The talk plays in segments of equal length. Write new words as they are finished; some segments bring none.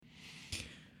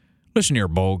Listen here,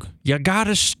 Bolg. You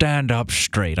gotta stand up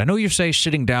straight. I know you say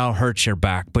sitting down hurts your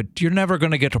back, but you're never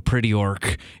gonna get a pretty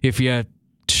orc if you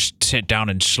just sit down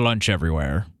and slunch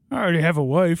everywhere. I already have a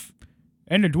wife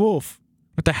and a dwarf.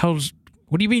 What the hell's...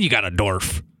 What do you mean you got a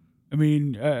dwarf? I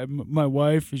mean, my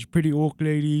wife is a pretty orc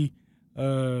lady.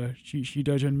 She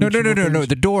does unmentionable No. things.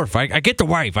 The dwarf. I get the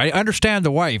wife. I understand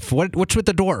the wife. What's with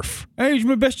the dwarf? Hey, he's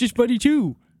my bestest buddy,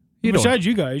 too. You don't- Besides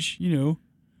you guys, you know.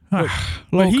 But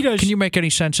Look, he does... Can you make any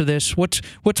sense of this? What's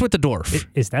with the dwarf?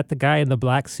 Is that the guy in the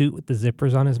black suit with the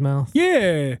zippers on his mouth?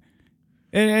 Yeah.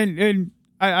 And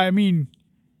I mean,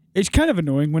 it's kind of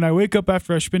annoying. When I wake up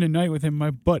after I spend a night with him,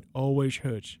 my butt always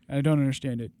hurts. I don't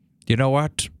understand it. You know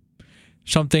what?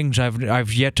 Some things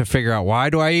I've yet to figure out. Why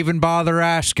do I even bother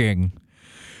asking?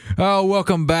 Oh,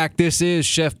 welcome back. This is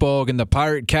Chef Bolg and the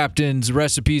Pirate Captain's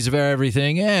Recipes of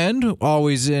Everything, and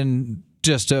always in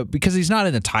just because he's not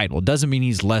in the title doesn't mean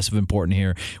he's less of important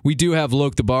here. We do have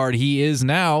Loke the Bard. He is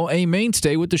now a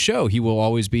mainstay with the show. He will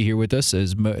always be here with us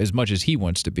as much as he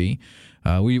wants to be.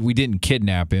 We didn't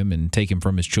kidnap him and take him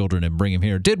from his children and bring him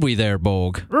here, did we there,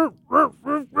 Bolg?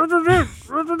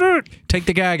 Take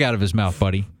the gag out of his mouth,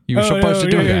 buddy. You were supposed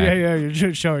to do that.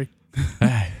 Yeah. Sorry.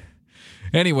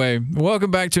 Anyway, welcome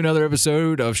back to another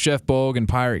episode of Chef Bolg and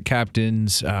Pirate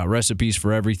Captain's Recipes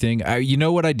for Everything. You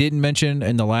know what I didn't mention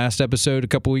in the last episode a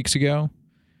couple weeks ago?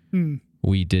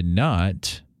 We did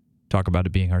not talk about it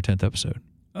being our 10th episode.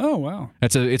 Oh, wow.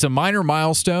 It's a minor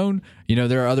milestone. You know,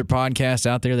 there are other podcasts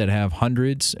out there that have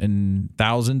hundreds and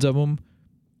thousands of them,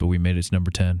 but we made it to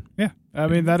number 10. Yeah. I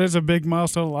mean, that is a big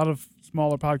milestone. A lot of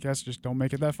smaller podcasts just don't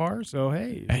make it that far. So,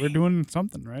 hey, we're doing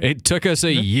something, right? It took us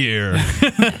a year.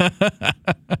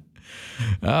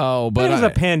 But It was a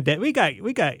pandemic. We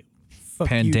got Fuck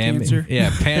pandemic. you, cancer.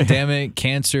 Yeah, pandemic,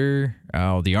 cancer,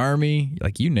 the army,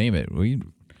 like you name it.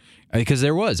 Because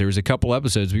there was a couple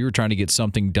episodes we were trying to get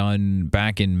something done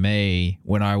back in May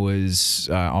when I was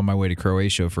on my way to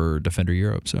Croatia for Defender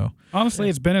Europe. So Honestly,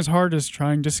 it's been as hard as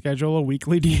trying to schedule a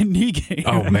weekly D&D game.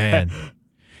 oh man.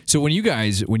 So when you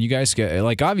guys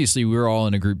like, obviously we're all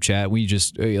in a group chat. We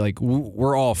just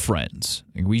we're all friends.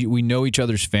 We know each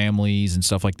other's families and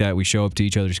stuff like that. We show up to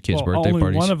each other's kids' birthday only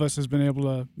parties. one of us has been able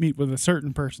to meet with a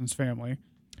certain person's family.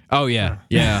 Oh yeah.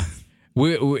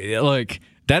 we like.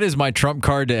 That is my trump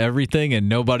card to everything, and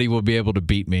nobody will be able to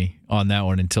beat me on that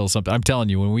one until something. I'm telling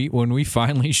you, when we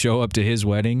finally show up to his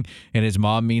wedding and his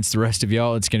mom meets the rest of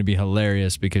y'all, it's going to be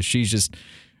hilarious because she's just.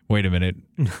 Wait a minute.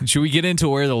 Should we get into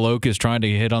where the Loke is trying to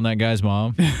hit on that guy's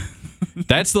mom?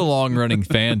 That's the long-running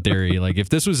fan theory. Like, if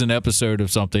this was an episode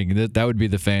of something, that would be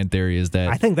the fan theory. Is that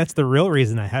I think that's the real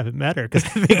reason I haven't met her, because I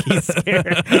think he's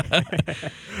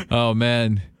scared. Oh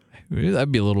man.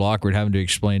 That'd be a little awkward having to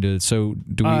explain to it. So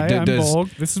do we? I'm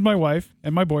Bolg. This is my wife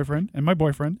and my boyfriend and my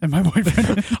boyfriend and my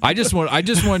boyfriend. I just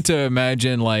want to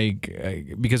imagine,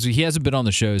 like, because he hasn't been on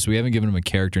the show, so we haven't given him a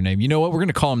character name. You know what? We're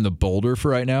gonna call him the Boulder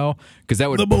for right now, because that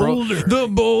would The Boulder. The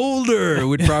Boulder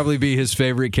would probably be his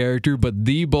favorite character, but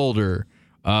the Boulder.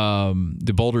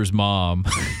 The Boulder's mom,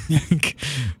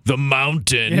 the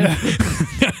Mountain. Yeah.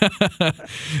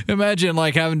 Imagine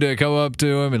like having to come up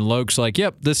to him, and Loke's like,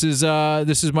 "Yep, this is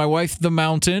my wife, the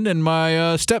Mountain, and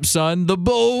my stepson, the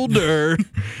Boulder."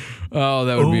 Oh,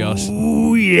 that would be awesome.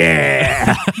 Oh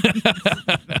yeah.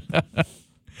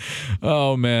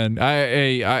 Oh man,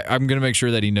 I'm gonna make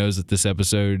sure that he knows that this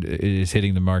episode is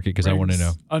hitting the market, because I want to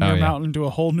know. Under Mountain to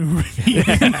a whole new ravine.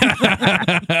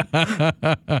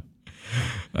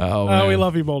 Oh, man. We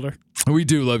love you, Boulder. We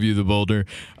do love you, the Boulder.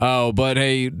 Oh, but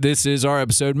hey, this is our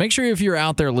episode. Make sure if you're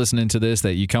out there listening to this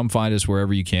that you come find us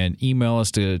wherever you can. Email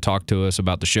us to talk to us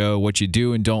about the show, what you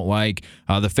do and don't like.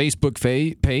 The Facebook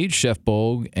page, Chef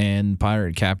Bolg and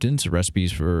Pirate Captain's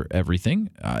Recipes for Everything.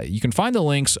 You can find the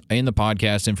links in the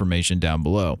podcast information down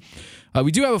below.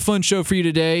 We do have a fun show for you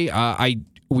today.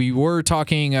 We were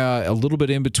talking a little bit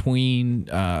in between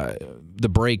the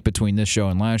break between this show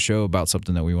and last show about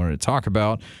something that we wanted to talk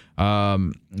about.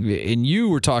 And you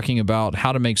were talking about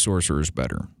how to make sorcerers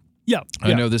better. Yeah.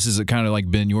 I know this is kind of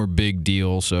like been your big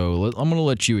deal, so I'm going to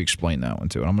let you explain that one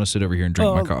too. I'm going to sit over here and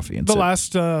drink my coffee. And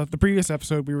the previous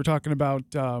episode, we were talking about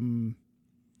some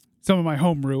of my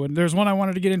homebrew, and there's one I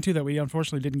wanted to get into that we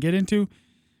unfortunately didn't get into.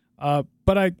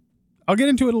 But I'll get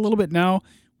into it a little bit now.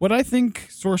 What I think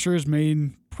sorcerers'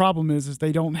 main problem is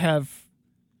they don't have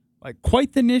like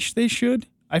quite the niche they should.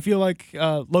 I feel like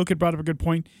Loke had brought up a good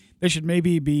point. They should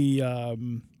maybe be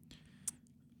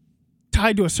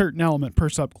tied to a certain element per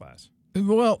subclass.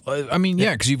 Well, I mean,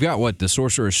 yeah, because you've got the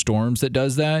Sorcerer's Storms that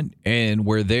does that, and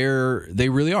where they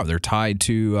really are. They're tied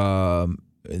to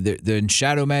the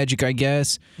shadow magic, I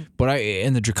guess, but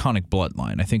and the draconic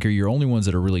bloodline, I think, are your only ones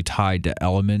that are really tied to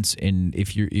elements. And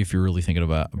if you're really thinking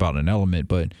about an element,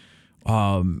 but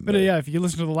yeah, if you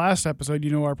listen to the last episode,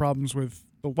 you know our problems with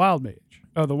the wild mage,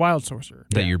 the wild sorcerer,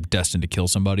 that you're destined to kill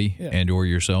somebody and or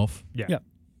yourself. Yeah.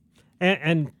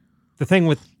 And the thing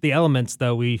with the elements,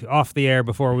 though, we off the air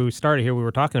before we started here, we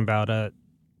were talking about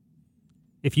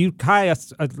if you tie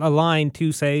a line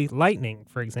to, say, lightning,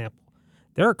 for example,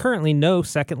 there are currently no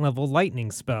second-level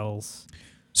lightning spells.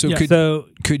 So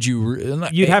could you?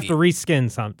 You'd have to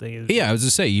reskin something. Yeah, I was going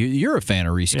to say, you're a fan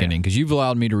of reskinning because you've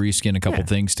allowed me to reskin a couple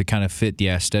things to kind of fit the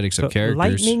aesthetics of characters.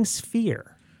 Lightning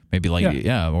sphere. Maybe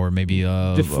or maybe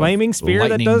the flaming spear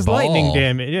that does lightning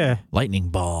damage. Yeah, lightning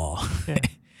ball. Yeah.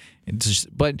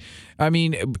 But I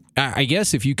mean, I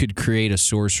guess if you could create a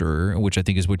sorcerer, which I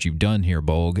think is what you've done here,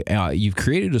 Bolg, you've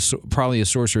created probably a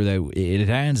sorcerer that it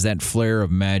adds that flair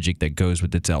of magic that goes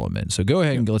with its element. So go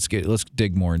ahead and let's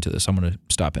dig more into this. I'm going to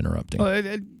stop interrupting. Well,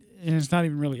 it's not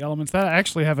even really elements. That I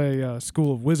actually have a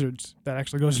school of wizards that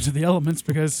actually goes into the elements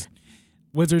because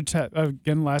wizards,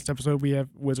 again, last episode we have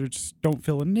wizards don't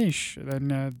fill a niche,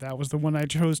 and that was the one I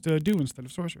chose to do instead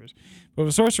of sorcerers. But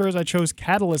with sorcerers, I chose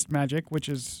catalyst magic, which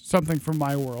is something from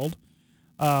my world.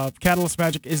 Catalyst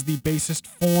magic is the basest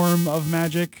form of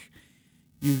magic.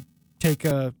 You take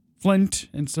a flint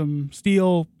and some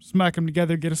steel, smack them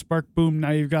together, get a spark, boom, now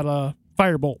you've got a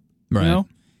firebolt. Right. You know?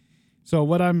 So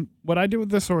what I did with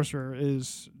the sorcerer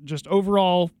is just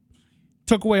overall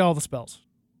took away all the spells.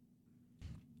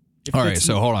 All right,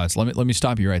 so hold on. So let me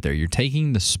stop you right there. You're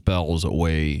taking the spells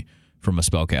away from a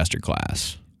spellcaster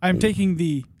class. I'm taking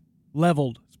the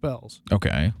leveled spells.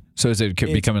 Okay. So is it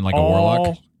becoming like a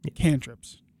warlock?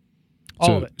 Cantrips.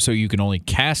 All of it. So you can only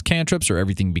cast cantrips or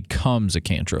everything becomes a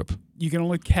cantrip? You can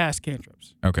only cast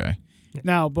cantrips. Okay.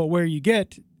 Now, but where you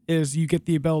get is you get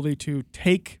the ability to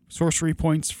take sorcery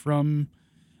points from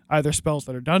either spells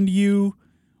that are done to you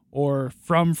or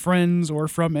from friends or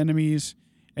from enemies,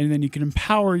 and then you can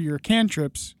empower your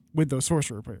cantrips with those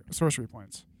sorcery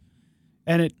points.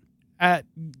 And at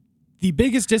the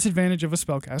biggest disadvantage of a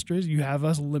spellcaster is you have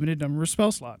a limited number of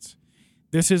spell slots.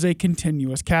 This is a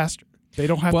continuous caster. They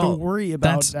don't have to worry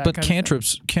about that. But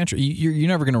cantrips, you're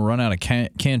never going to run out of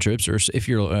cantrips. Or if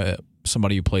you're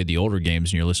somebody who played the older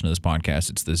games and you're listening to this podcast,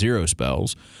 it's the 0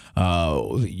 spells.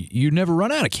 You never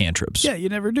run out of cantrips. Yeah, you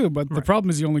never do. But the problem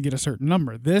is you only get a certain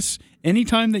number.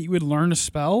 Anytime that you would learn a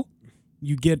spell,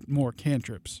 you get more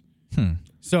cantrips.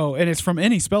 So, and it's from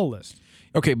any spell list.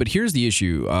 Okay, but here's the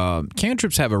issue.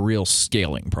 Cantrips have a real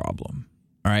scaling problem.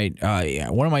 All right.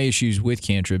 One of my issues with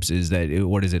cantrips is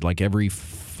that, like every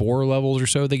 4 levels or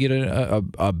so, they get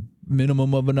a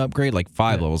minimum of an upgrade, like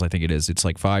 5 levels, I think it is. It's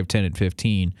like 5, 10, and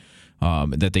 15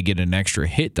 that they get an extra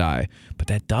hit die, but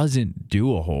that doesn't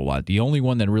do a whole lot. The only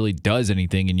one that really does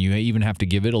anything, and you even have to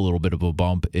give it a little bit of a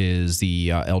bump, is the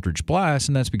Eldritch Blast,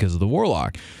 and that's because of the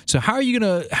Warlock. So how are you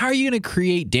gonna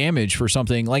create damage for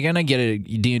something like? And I get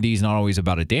it, D&D is not always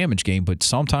about a damage game, but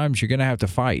sometimes you're gonna have to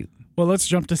fight. Well, let's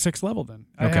jump to 6th level then.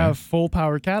 I have full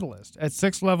power catalyst. At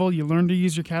 6th level, you learn to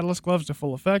use your catalyst gloves to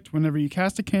full effect. Whenever you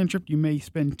cast a cantrip, you may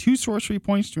spend 2 sorcery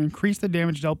points to increase the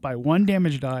damage dealt by 1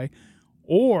 damage die,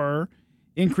 or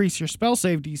increase your spell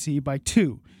save DC by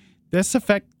 2. This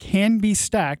effect can be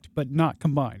stacked, but not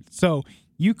combined. So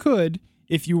you could,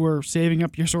 if you were saving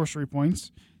up your sorcery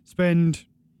points, spend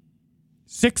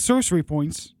 6 sorcery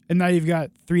points, and now you've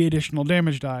got 3 additional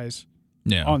damage dies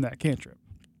on that cantrip.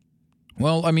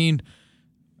 Well, I mean,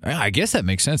 I guess that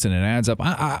makes sense and it adds up.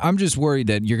 I'm just worried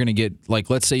that you're going to get,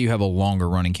 like, let's say you have a longer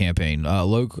running campaign.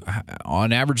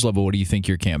 On average level, what do you think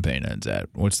your campaign ends at?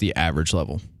 What's the average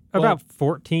level? About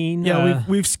 14. Yeah,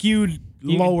 we've skewed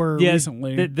lower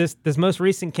recently. This most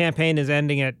recent campaign is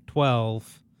ending at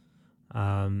 12.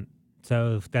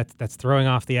 So that's throwing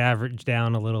off the average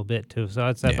down a little bit too. So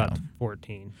it's about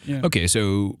 14. Yeah. Okay,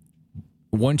 so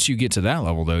once you get to that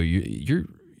level, though, you're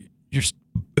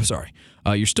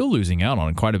still losing out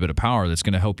on quite a bit of power that's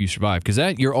going to help you survive, because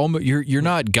that you're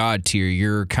not god tier.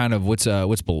 You're kind of what's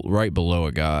right below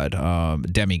a god,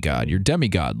 demigod. You're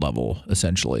demigod level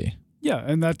essentially. Yeah,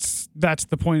 and that's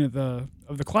the point of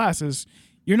the class is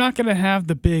you're not going to have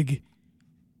the big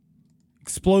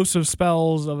explosive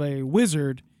spells of a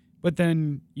wizard, but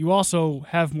then you also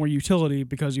have more utility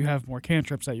because you have more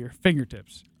cantrips at your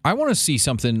fingertips. I want to see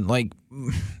something like.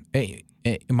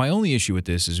 My only issue with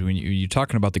this is when you're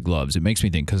talking about the gloves, it makes me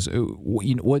think, because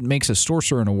what makes a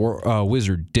sorcerer and a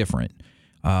wizard different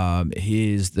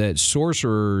is that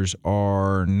sorcerers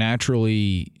are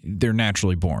naturally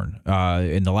born.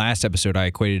 In the last episode, I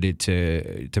equated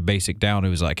it to basic down. It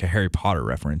was like a Harry Potter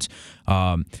reference.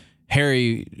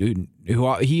 Harry,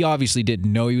 who he obviously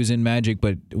didn't know he was in magic,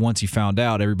 but once he found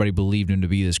out, everybody believed him to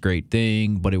be this great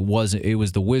thing. But it wasn't. It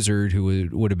was the wizard who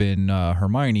would have been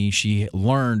Hermione. She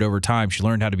learned over time. She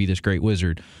learned how to be this great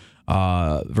wizard.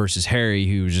 Versus Harry,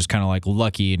 who was just kind of like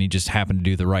lucky and he just happened to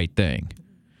do the right thing.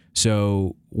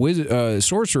 So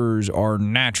sorcerers are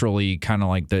naturally kind of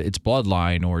like it's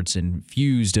bloodline or it's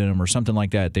infused in them or something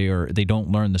like that. They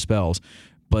don't learn the spells.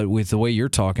 But with the way you're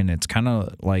talking, it's kind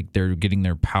of like they're getting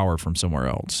their power from somewhere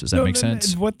else. Does that make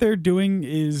sense? What they're doing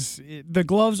is the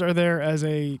gloves are there as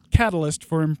a catalyst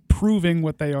for improving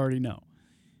what they already know.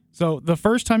 So the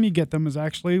first time you get them is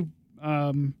actually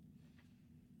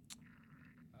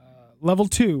level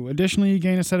 2. Additionally, you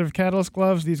gain a set of catalyst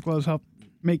gloves. These gloves help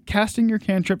make casting your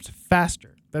cantrips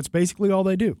faster. That's basically all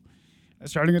they do.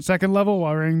 Starting at second level,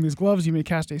 while wearing these gloves, you may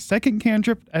cast a second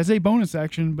cantrip as a bonus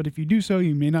action, but if you do so,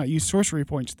 you may not use sorcery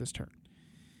points this turn.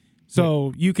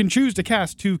 So you can choose to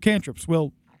cast 2 cantrips.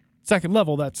 Well, second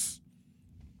level, that's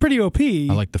pretty OP.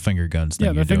 I like the finger guns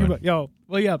thing you're doing.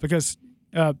 Because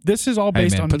this is all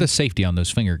based on... put the safety on those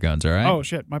finger guns, all right? Oh,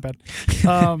 shit, my bad.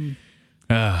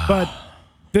 But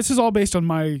this is all based on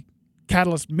my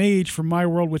Catalyst Mage from my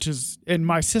world, which is in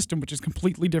my system, which is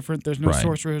completely different. There's no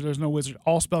sorcerers, there's no wizard.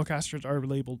 All spellcasters are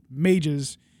labeled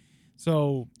mages.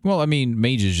 So, well, I mean,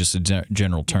 mage is just a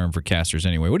general term for casters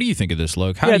anyway. What do you think of this,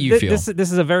 Luke? How do you feel? This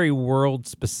is a very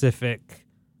world-specific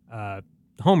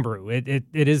homebrew. It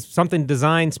is something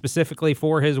designed specifically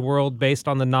for his world based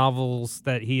on the novels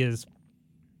that he is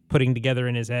putting together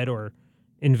in his head or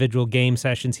individual game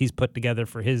sessions he's put together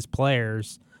for his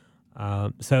players.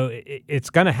 So it's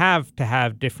going to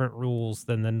have different rules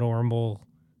than the normal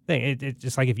thing. It's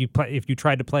just like if you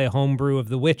tried to play a homebrew of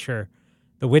The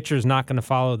Witcher's not going to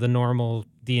follow the normal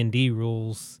D&D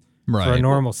rules for a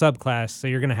normal subclass. So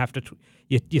you're going to have to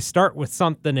you start with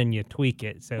something and you tweak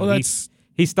it. So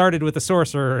he started with a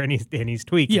sorcerer and he's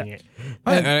tweaking it.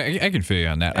 I can feel you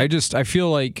on that. I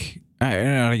feel like.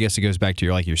 I guess it goes back to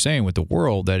you're saying with the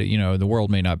world that the world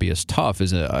may not be as tough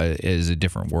as a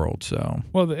different world. So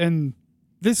and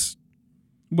this,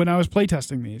 when I was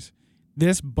playtesting these,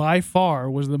 this by far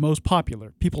was the most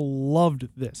popular. People loved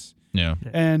this. Yeah,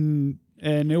 and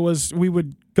it was we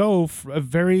would go for a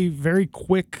very very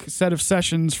quick set of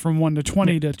sessions from 1 to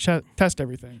 20 to test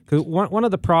everything. Because one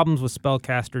of the problems with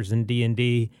spellcasters in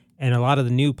D&D and a lot of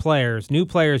the new players,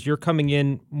 you're coming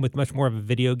in with much more of a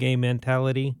video game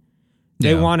mentality.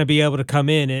 They want to be able to come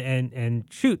in and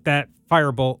shoot that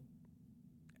firebolt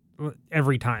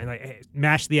every time. Like, hey,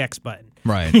 mash the X button.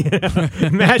 Right.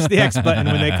 Mash the X button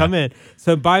when they come in.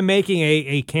 So by making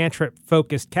a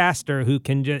cantrip-focused caster who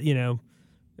can just,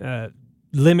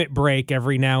 limit break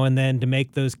every now and then to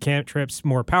make those cantrips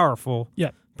more powerful,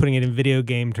 putting it in video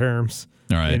game terms,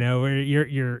 all right. Where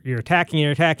you're attacking,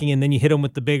 and then you hit them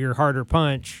with the bigger, harder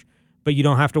punch, but you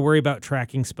don't have to worry about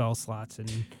tracking spell slots.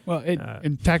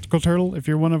 In Tactical Turtle, if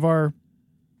you're one of our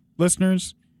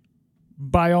listeners,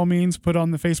 by all means, put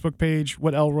on the Facebook page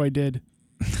what Elroy did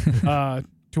to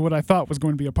what I thought was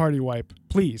going to be a party wipe.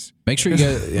 Please. Make sure you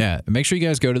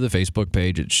guys go to the Facebook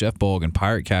page at Chef Bolg and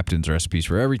Pirate Captain's Recipes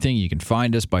for Everything. You can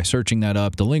find us by searching that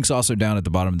up. The link's also down at the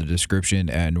bottom of the description,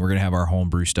 and we're going to have our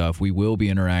homebrew stuff. We will be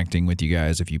interacting with you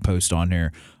guys if you post on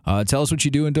here. Tell us what you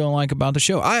do and don't like about the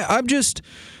show.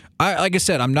 Like I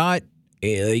said, I'm not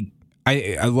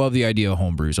I love the idea of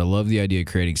homebrews. I love the idea of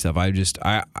creating stuff. I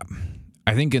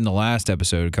think in the last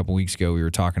episode a couple weeks ago we were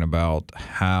talking about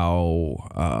how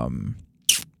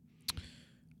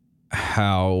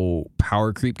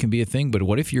power creep can be a thing, but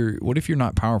what if you're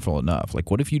not powerful enough?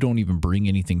 Like, what if you don't even bring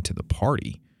anything to the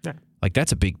party? Yeah. Like,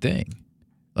 that's a big thing.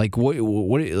 Like,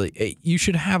 you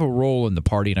should have a role in the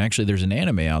party. And actually, there's an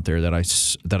anime out there that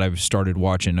I've started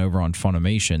watching over on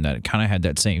Funimation that kind of had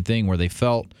that same thing where they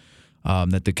felt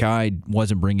that the guy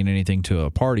wasn't bringing anything to a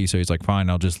party, so he's like, fine,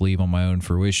 I'll just leave on my own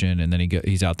fruition. And then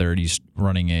he's out there and he's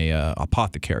running a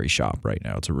apothecary shop right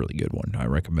now. It's a really good one. I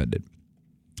recommend it.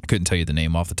 I couldn't tell you the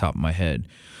name off the top of my head,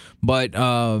 but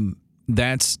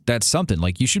that's something.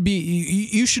 Like, you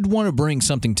should want to bring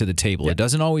something to the table. Yeah. It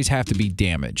doesn't always have to be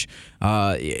damage.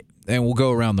 And we'll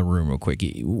go around the room real quick.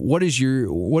 What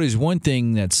is one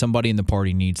thing that somebody in the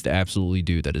party needs to absolutely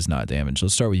do that is not damage?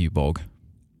 Let's start with you, Bolg.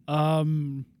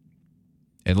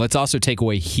 And let's also take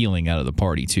away healing out of the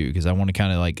party too, because I want to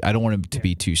kind of I don't want it to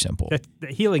be too simple. The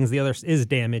healing's the other is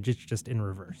damage. It's just in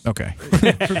reverse. Okay,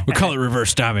 we call it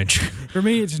reverse damage. For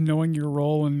me, it's knowing your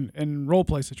role in role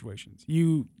play situations.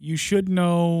 You should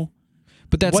know.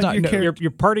 But that's not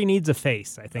your party needs a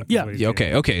face. I think. Yeah.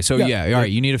 Okay. So all right.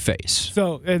 You need a face.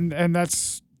 So and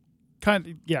that's kind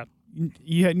of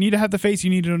You need to have the face. You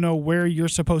need to know where you're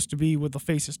supposed to be when the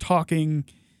face is talking.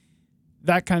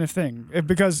 that kind of thing.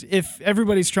 Because if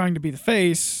everybody's trying to be the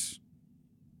face,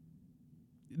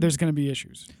 there's going to be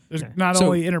issues. There's not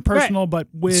only interpersonal, but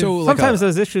with... Sometimes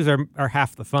those issues are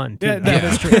half the fun, too. That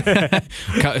is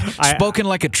true. Spoken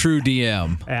like a true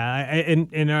DM.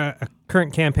 In a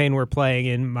current campaign we're playing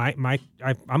in,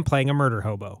 I'm playing a murder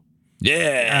hobo.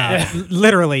 Yeah.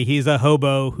 Literally, he's a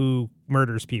hobo who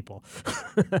murders people.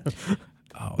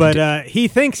 But he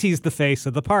thinks he's the face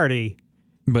of the party.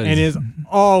 And is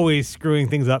always screwing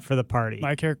things up for the party.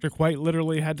 My character quite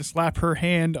literally had to slap her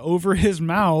hand over his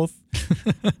mouth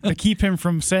to keep him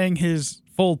from saying his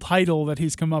full title that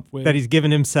he's come up with. That he's given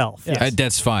himself. Yes.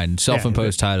 That's fine.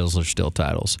 Self-imposed titles are still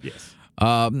titles. Yes.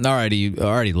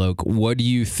 Alrighty, Loke. What do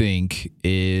you think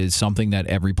is something that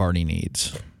every party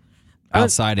needs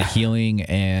outside of healing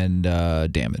and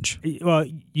damage? Well,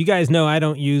 you guys know I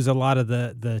don't use a lot of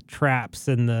the traps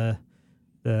and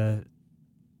the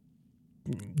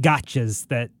gotchas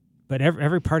but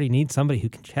every party needs somebody who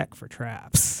can check for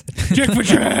traps. Check for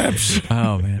traps.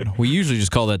 Oh man, we usually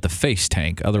just call that the face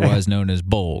tank, otherwise known as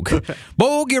Bolg.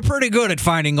 Bolg, you're pretty good at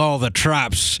finding all the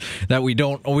traps that we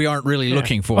aren't really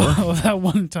looking for. Oh, that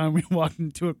one time we walked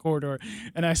into a corridor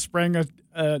and I sprang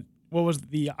what was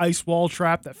the ice wall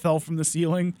trap that fell from the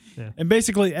ceiling, and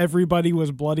basically everybody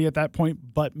was bloody at that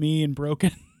point, but me and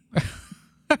broken.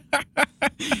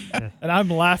 And I'm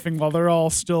laughing while they're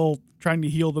all still trying to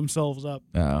heal themselves up.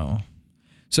 Oh.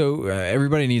 So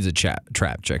everybody needs a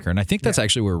trap checker, and I think that's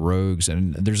actually where rogues,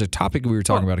 and there's a topic we were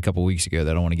talking about a couple weeks ago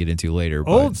that I want to get into later.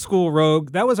 Old school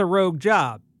rogue, that was a rogue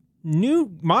job.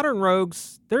 New modern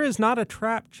rogues, there is not a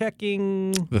trap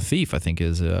checking. The thief, I think,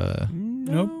 is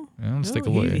Nope. Yeah, let's take a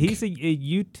look. He's a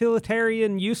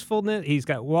utilitarian usefulness. He's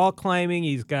got wall climbing.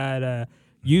 He's got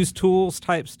use tools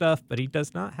type stuff, but he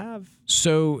does not have.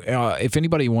 So if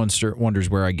anybody wonders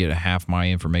where I get half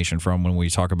my information from when we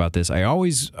talk about this, I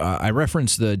always I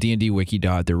reference the D&D wiki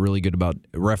dot. They're really good about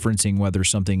referencing whether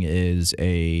something is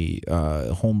a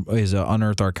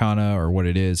unearthed arcana or what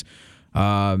it is.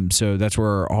 So that's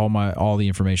where all the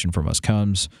information from us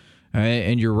comes.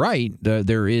 And you're right.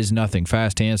 There is nothing.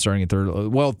 Fast hands starting at third.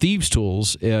 Well, thieves'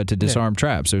 tools to disarm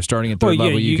traps. So starting at third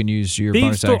level, you can use your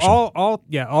bonus action.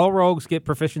 All rogues get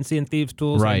proficiency in thieves'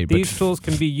 tools. Right, and thieves' tools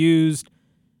can be used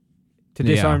to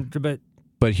disarm.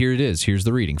 But here it is. Here's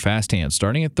the reading. Fast hands.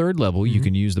 Starting at third level, you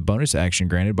can use the bonus action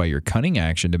granted by your cunning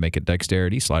action to make a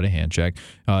dexterity sleight of hand check.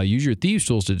 Use your thieves'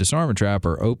 tools to disarm a trap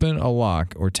or open a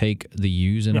lock or take the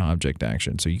use an object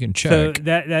action. So you can check. So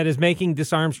that is making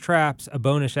disarms traps a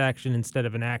bonus action instead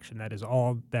of an action. That is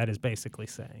all that is basically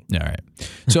saying. All right.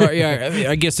 So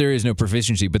I guess there is no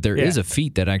proficiency, but there is a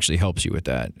feat that actually helps you with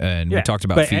that. And we talked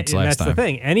about feats last time. That's the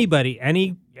thing. Anybody,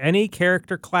 any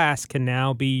character class can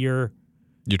now be your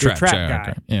trap guy.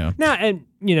 Okay. Yeah. Now, and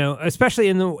especially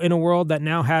in a world that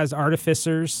now has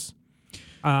artificers,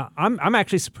 I'm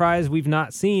actually surprised we've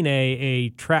not seen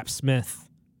a trapsmith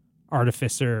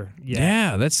artificer yet.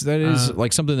 Yeah, that is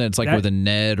like something that's like with a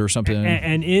net or something.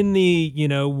 And in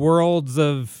the worlds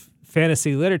of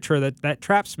fantasy literature, that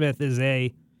trapsmith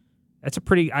that's a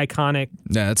pretty iconic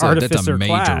artificer that's a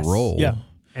major class. role. Yeah,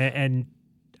 and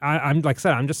I'm like I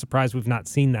said, I'm just surprised we've not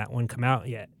seen that one come out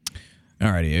yet.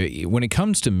 Alrighty, when it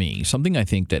comes to me, something I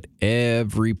think that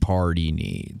every party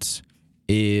needs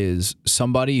is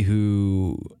somebody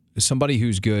who's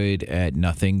good at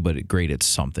nothing but great at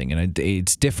something, and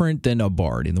it's different than a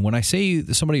bard. And when I say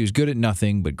somebody who's good at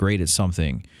nothing but great at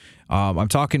something, I'm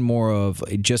talking more of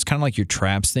just kind of like your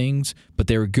traps things, but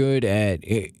they're good at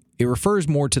it. It refers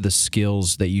more to the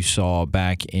skills that you saw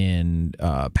back in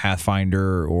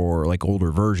Pathfinder or like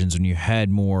older versions when you had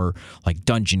more like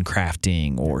dungeon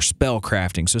crafting or spell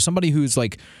crafting. So somebody who's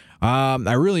like,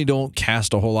 I really don't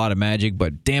cast a whole lot of magic,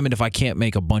 but damn it if I can't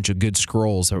make a bunch of good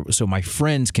scrolls so my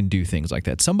friends can do things like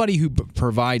that. Somebody who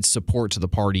provides support to the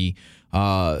party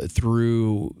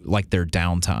through like their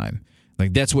downtime.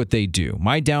 Like that's what they do.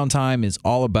 My downtime is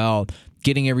all about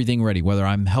getting everything ready, whether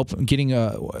I'm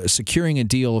securing a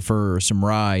deal for some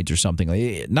rides or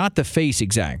something. Not the face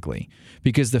exactly,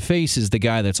 because the face is the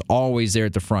guy that's always there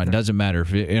at the front. Doesn't matter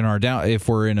if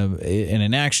we're in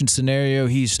an action scenario,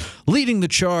 he's leading the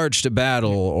charge to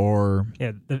battle, or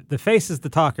the face is the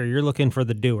talker. You're looking for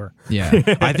the doer. Yeah,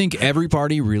 I think every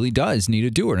party really does need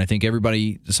a doer, and I think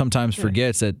everybody sometimes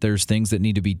forgets that there's things that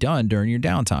need to be done during your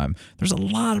downtime. There's a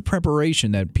lot of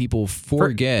preparation that people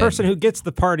forget. Person who gets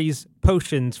the party's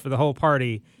potions for the whole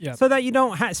party, so that you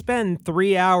don't spend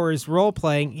 3 hours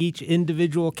role-playing each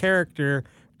individual character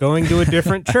going to a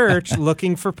different church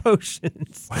looking for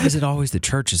potions. Why is it always the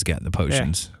churches getting the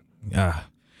potions?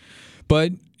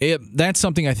 But that's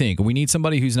something I think. We need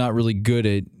somebody who's not really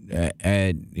good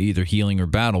at either healing or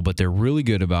battle, but they're really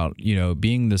good about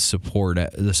being the support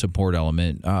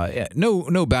element.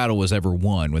 No battle was ever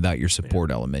won without your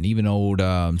support element. Even old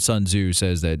Sun Tzu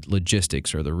says that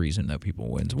logistics are the reason that people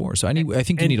wins war. So I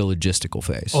think you need a logistical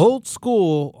phase. Old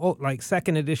school, like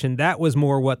second edition, that was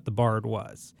more what the bard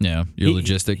was. Yeah,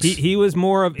 logistics. He was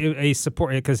more of a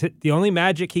support, because the only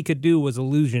magic he could do was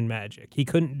illusion magic. He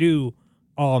couldn't do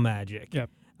all magic. Yep.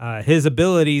 His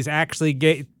abilities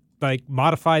actually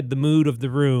modified the mood of the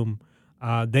room.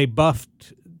 They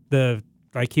buffed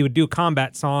he would do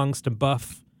combat songs to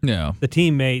buff the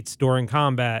teammates during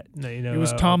combat. It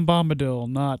was Tom Bombadil,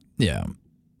 not yeah.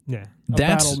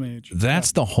 Battle mage.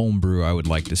 That's the homebrew I would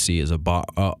like to see, is a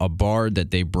bard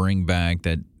that they bring back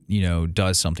that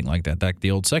does something like that, like the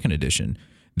old second edition.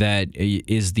 That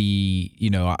is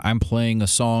I'm playing a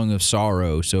song of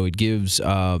sorrow, so it gives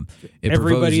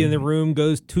everybody in the room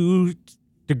goes 2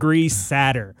 degrees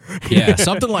sadder. Yeah,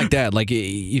 something like that. Like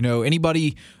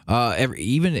anybody,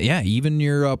 even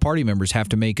your party members have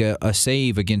to make a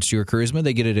save against your charisma.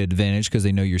 They get an advantage because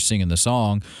they know you're singing the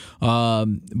song,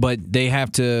 but they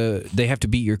have to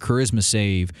beat your charisma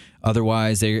save.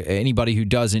 Otherwise, anybody who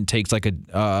doesn't takes like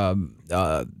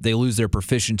they lose their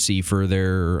proficiency for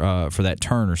that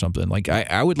turn or something. Like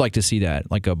I would like to see that,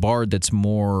 like a bard that's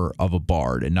more of a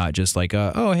bard and not just like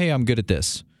oh hey, I'm good at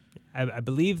this. I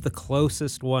believe the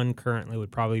closest one currently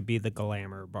would probably be the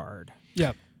Glamour Bard.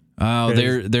 Yep. Oh,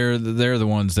 they're the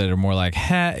ones that are more like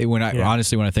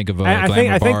honestly, when I think of a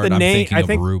Glamour Bard, I'm thinking of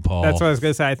RuPaul. That's what I was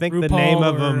gonna say. I think RuPaul, the name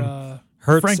of them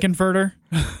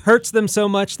hurts them so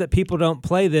much that people don't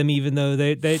play them, even though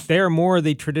they are more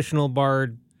the traditional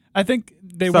bard. I think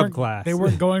they weren't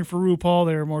going for RuPaul.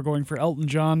 They were more going for Elton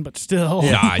John, but still.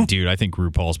 Yeah, dude, I think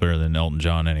RuPaul's better than Elton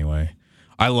John anyway.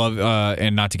 I love,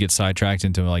 and not to get sidetracked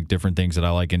into like different things that I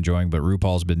like enjoying, but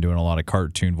RuPaul's been doing a lot of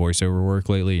cartoon voiceover work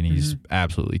lately, and he's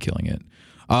absolutely killing it.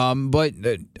 But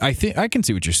I think I can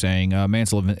see what you're saying.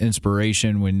 Mantle of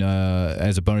Inspiration, when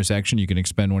as a bonus action, you can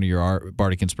expend one of your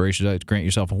bardic inspirations to grant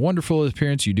yourself a wonderful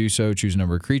appearance. You do so, choose a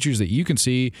number of creatures that you can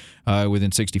see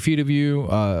within 60 feet of you,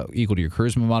 equal to your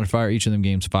charisma modifier. Each of them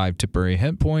gains 5 temporary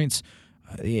hit points.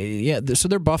 So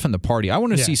they're buffing the party. I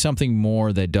want to see something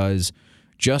more that does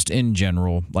just in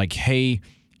general, like, hey,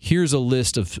 here's a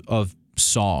list of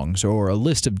songs or a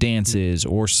list of dances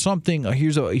or something.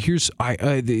 Here's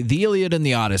the Iliad and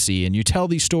the Odyssey, and you tell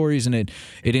these stories, and it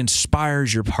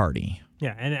inspires your party.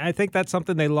 Yeah, and I think that's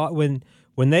something they when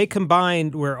they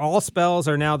combined, where all spells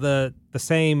are now the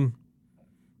same.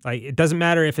 Like, it doesn't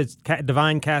matter if it's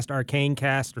Divine Cast, Arcane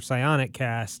Cast, or Psionic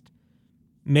Cast.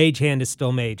 Mage Hand is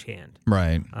still Mage Hand.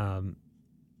 Right.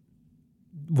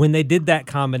 When they did that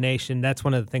combination, that's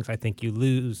one of the things I think you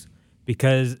lose,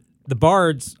 because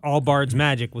all bards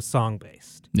magic was song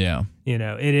based. Yeah.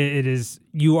 It is,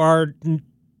 you are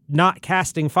not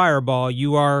casting Fireball,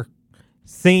 you are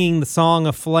singing the Song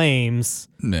of Flames.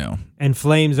 No. And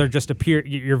flames are just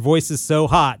your voice is so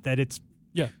hot that it's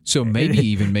So maybe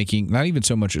even making, not even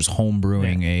so much as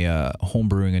homebrewing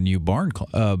a new bard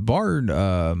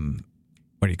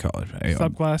what do you call it?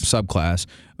 Subclass.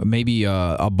 Maybe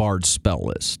a bard spell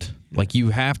list. Like, you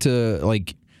have to,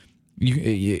 like,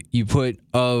 you put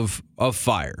of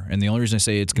fire, and the only reason I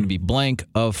say it's going to be blank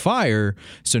of fire,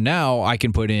 so now I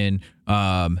can put in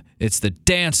it's the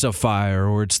dance of fire,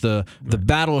 or it's the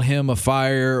battle hymn of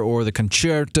fire, or the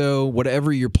concerto,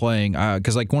 whatever you're playing.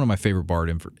 Because like one of my favorite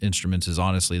bard instruments is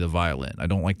honestly the violin. I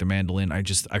don't like the mandolin. I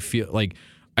feel like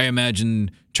I imagine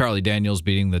Charlie Daniels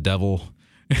beating the devil.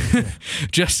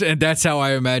 And that's how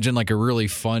I imagine like a really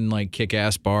fun, like,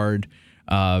 kick-ass bard.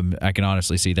 I can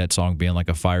honestly see that song being like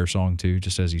a fire song too,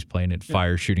 just as he's playing it,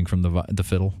 fire shooting from the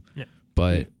fiddle. Yeah.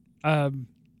 But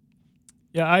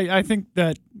I think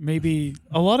that maybe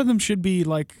a lot of them should be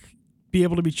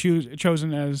able to be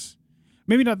chosen as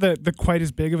maybe not the quite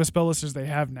as big of a spell list as they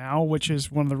have now, which is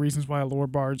one of the reasons why lore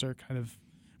bards are kind of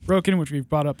broken, which we've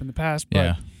brought up in the past.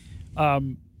 But,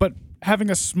 but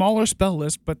having a smaller spell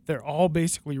list, but they're all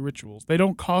basically rituals. They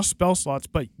don't cost spell slots,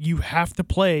 but you have to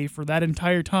play for that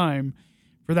entire time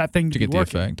for that thing to get be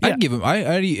working. The effect. Yeah. I'd give them,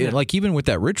 like, even with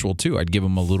that ritual too, I'd give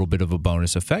them a little bit of a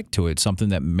bonus effect to it, something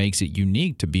that makes it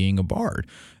unique to being a bard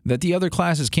that the other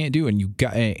classes can't do, and you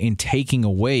got in taking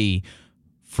away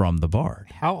from the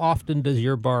bard. How often does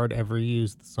your bard ever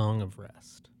use the Song of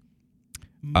Rest?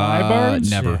 My bards?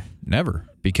 Never,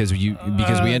 because we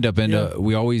end up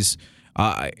we always.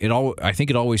 I think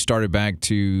it always started back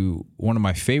to one of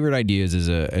my favorite ideas as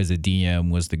a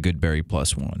DM was the Goodberry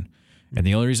 +1, and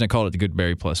the only reason I called it the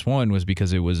Goodberry +1 was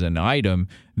because it was an item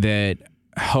that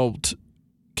helped.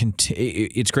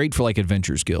 It's great for like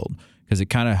Adventures Guild, because it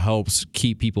kind of helps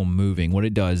keep people moving. What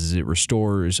it does is it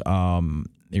restores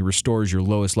your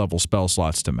lowest level spell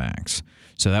slots to max.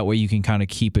 So that way you can kind of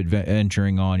keep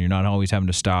adventuring on. You're not always having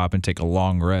to stop and take a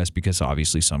long rest, because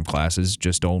obviously some classes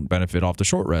just don't benefit off the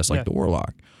short rest, like the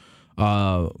Warlock.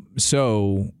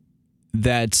 So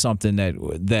that's something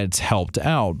that's helped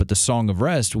out. But the Song of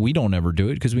Rest, we don't ever do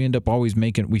it, because we end up always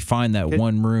we find that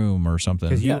one room or something.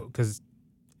 Because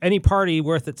any party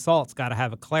worth its salt's got to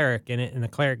have a cleric in it, and the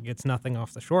cleric gets nothing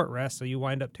off the short rest, so you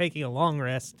wind up taking a long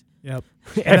rest. Yep.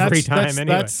 Every time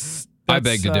anyway. I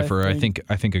beg to differ. I think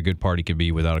a good party could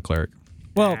be without a cleric.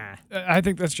 Well, I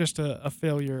think that's just a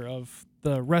failure of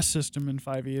the rest system in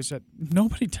 5e, is that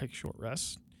nobody takes short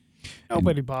rests.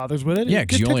 Nobody bothers with it. Yeah,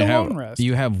 because rest.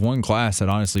 you have one class that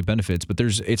honestly benefits, but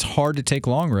it's hard to take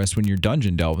long rest when you're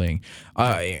dungeon delving.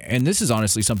 And this is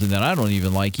honestly something that I don't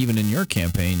even like, even in your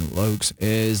campaign, Lokes,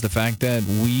 is the fact that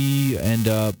we end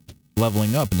up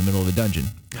leveling up in the middle of a dungeon.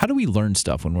 How do we learn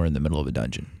stuff when we're in the middle of a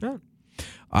dungeon? Yeah.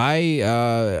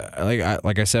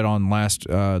 Like I said on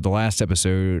the last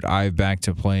episode, I've back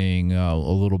to playing a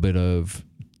little bit of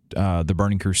the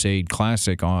Burning Crusade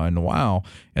Classic on WoW,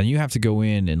 and you have to go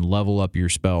in and level up your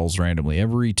spells randomly.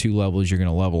 Every 2 levels, you're going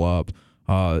to level up.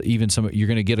 You're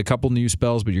going to get a couple new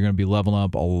spells, but you're going to be leveling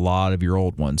up a lot of your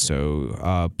old ones.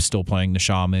 So, still playing the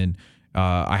Shaman,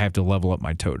 I have to level up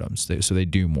my totems, so they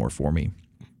do more for me.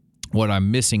 What I'm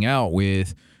missing out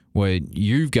with what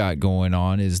you've got going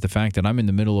on is the fact that I'm in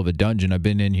the middle of a dungeon. I've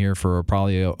been in here for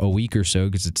probably a week or so,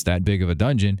 because it's that big of a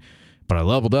dungeon. But I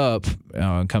leveled up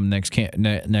come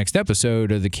next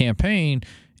episode of the campaign,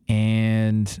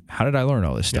 and how did I learn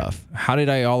all this stuff? How did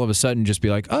I all of a sudden just be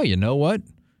like, oh, you know what?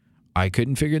 I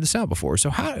couldn't figure this out before. So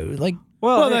how, like...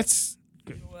 Well, that's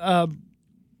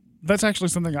actually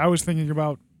something I was thinking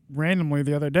about randomly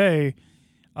the other day.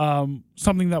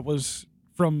 Something that was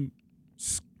from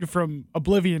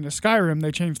Oblivion to Skyrim,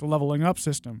 they changed the leveling up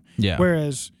system. Yeah.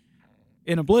 Whereas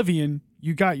in Oblivion,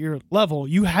 you got your level,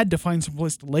 you had to find some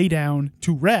place to lay down,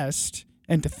 to rest,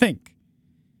 and to think.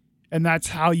 And that's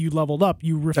how you leveled up.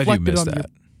 You reflected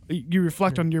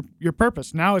on your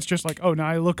purpose. Now it's just like, oh, now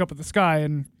I look up at the sky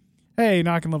and, hey,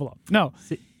 now I can level up. No.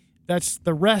 That's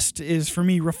the rest is, for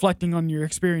me, reflecting on your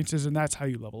experiences, and that's how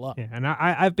you level up. Yeah, and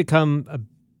I've become a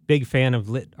big fan of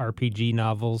lit RPG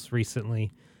novels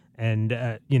recently, and,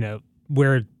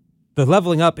 where the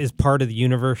leveling up is part of the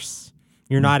universe.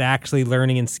 You're not actually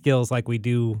learning in skills like we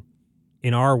do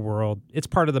in our world. It's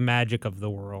part of the magic of the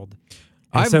world.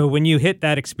 And so when you hit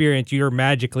that experience, you're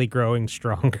magically growing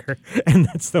stronger. And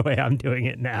that's the way I'm doing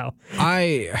it now.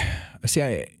 It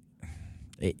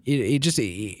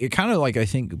kind of like, I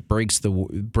think, breaks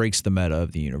the meta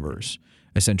of the universe.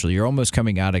 Essentially, you're almost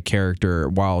coming out of character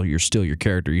while you're still your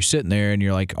character. You're sitting there and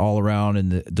you're like all around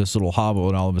in this little hovel,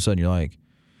 and all of a sudden you're like,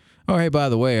 oh, hey, by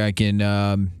the way, I can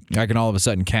all of a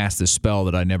sudden cast this spell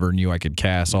that I never knew I could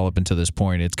cast all up until this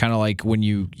point. It's kind of like when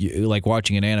you like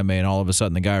watching an anime, and all of a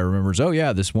sudden the guy remembers, oh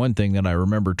yeah, this one thing that I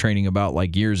remember training about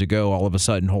like years ago all of a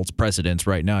sudden holds precedence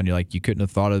right now, and you're like, you couldn't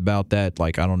have thought about that,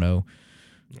 like, I don't know,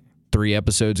 3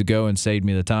 episodes ago and saved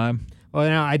me the time. Well,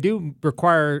 now I do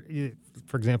require,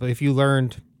 for example, if you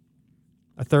learned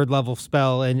a 3rd level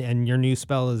spell and your new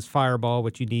spell is Fireball,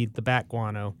 which you need the Bat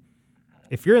Guano.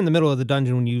 If you're in the middle of the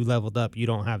dungeon when you leveled up, you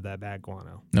don't have that Bat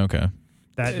Guano. Okay.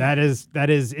 That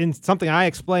is in something I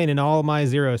explain in all my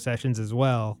Zero sessions as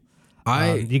well.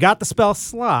 You got the spell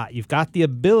slot. You've got the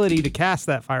ability to cast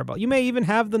that Fireball. You may even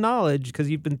have the knowledge because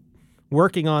you've been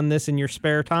working on this in your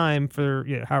spare time for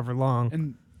however long.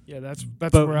 And yeah, that's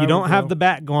but where you don't have the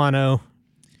Bat Guano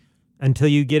until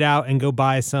you get out and go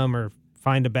buy some or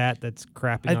find a bat that's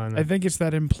crapping on them. I think it's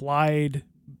that implied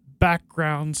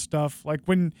background stuff. Like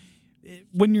when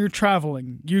you're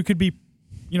traveling, you could be,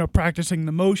 practicing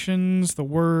the motions, the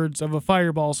words of a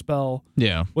fireball spell,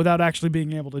 without actually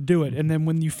being able to do it. And then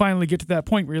when you finally get to that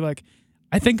point where you're like,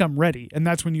 I think I'm ready, and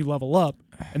that's when you level up,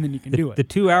 and then you can do it. The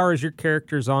 2 hours your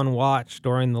character's on watch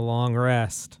during the long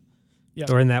rest,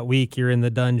 during that week you're in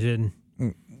the dungeon.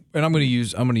 And I'm going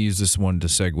to use this one to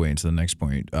segue into the next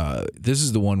point. This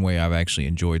is the one way I've actually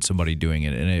enjoyed somebody doing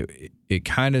it, and it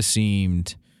kind of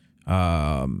seemed.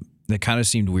 It kind of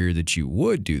seemed weird that you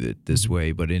would do it this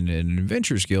way, but in an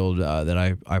Adventures Guild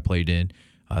that I played in,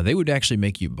 they would actually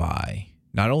make you buy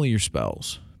not only your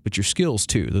spells, but your skills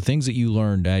too, the things that you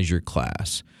learned as your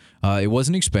class. It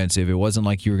wasn't expensive. It wasn't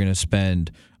like you were going to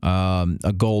spend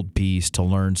a gold piece to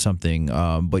learn something,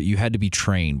 but you had to be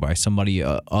trained by somebody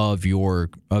of your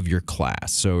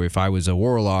class. So if I was a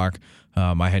warlock,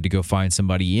 I had to go find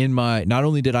somebody not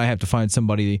only did I have to find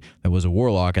somebody that was a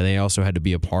warlock, they also had to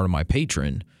be a part of my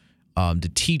patron.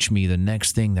 to teach me the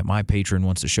next thing that my patron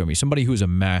wants to show me. Somebody who's a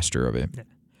master of it.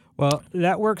 Well,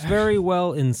 that works very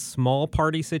well in small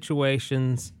party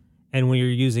situations and when you're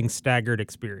using staggered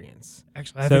experience.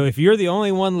 Actually, So if you're the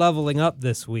only one leveling up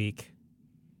this week,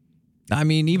 I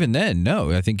mean, even then,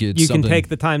 no. I think it's you can something. take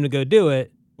the time to go do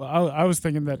it. well, I was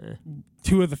thinking that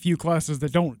two of the few classes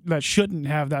that shouldn't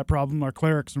have that problem are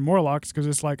clerics and warlocks, because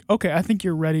it's like, okay, I think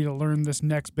you're ready to learn this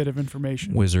next bit of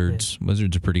information. Wizards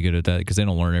are pretty good at that because they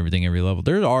don't learn everything every level.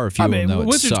 There are a few of them that would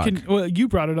wizards suck. can. Well, you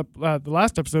brought it up the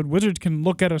last episode. Wizards can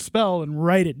look at a spell and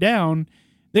write it down.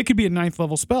 They could be a 9th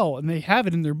level spell, and they have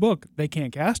it in their book. They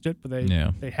can't cast it, but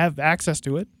they have access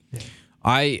to it.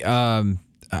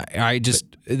 I just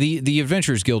the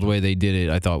Adventurers Guild way they did it,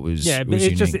 I thought was Yeah, but was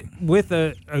it's unique. just with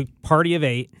a party of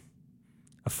 8,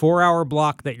 a 4-hour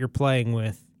block that you're playing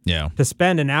with, Yeah. to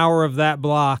spend an hour of that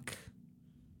block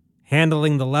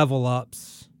handling the level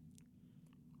ups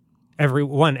every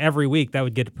week, that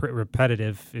would get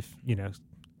repetitive if,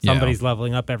 somebody's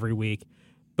leveling up every week.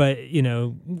 But,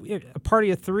 a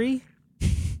party of 3?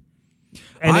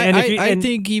 I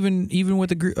think even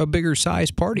with a bigger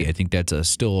size party, I think that's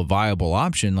still a viable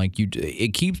option. Like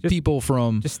it keeps people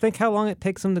from. Just think how long it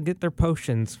takes them to get their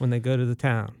potions when they go to the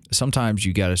town. Sometimes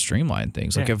you got to streamline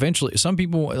things. Like eventually, some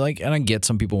people and I get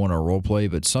some people want to role play,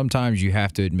 but sometimes you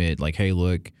have to admit, like, hey,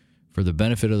 look, for the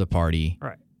benefit of the party,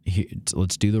 right?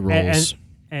 Let's do the roles.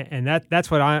 And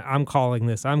that's what I'm calling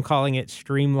this. I'm calling it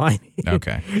streamlining.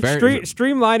 Okay,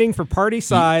 streamlining for party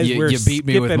size. You beat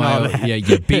me with my own,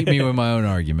 you beat me with my own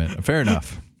argument. Fair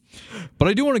enough. But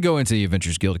I do want to go into the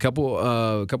Adventurers Guild. A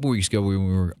couple weeks ago, when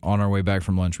we were on our way back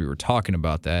from lunch, we were talking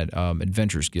about that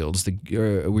Adventurers Guilds.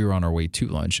 We were on our way to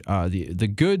lunch.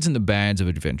 The goods and the bads of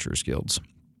Adventurers Guilds,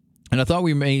 and I thought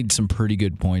we made some pretty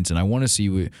good points. And I want to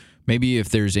see maybe if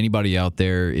there's anybody out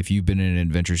there, if you've been in an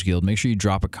Adventurers Guild, make sure you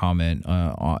drop a comment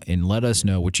and let us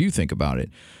know what you think about it.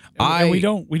 And we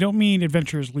don't mean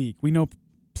Adventurers League. We know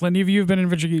plenty of you have been in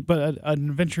Adventurers Guild, but an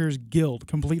Adventurers Guild,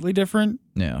 completely different.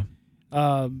 Yeah.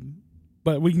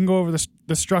 But we can go over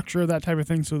the structure of that type of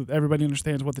thing so that everybody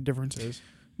understands what the difference is.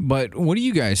 But what do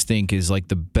you guys think is like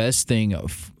the best thing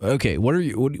what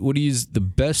is the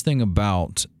best thing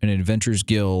about an Adventurers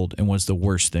Guild and what's the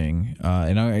worst thing?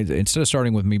 Instead of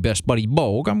starting with me best buddy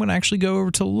Bolg, I'm going to actually go over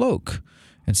to Loke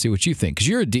and see what you think, because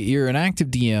you're an active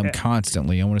DM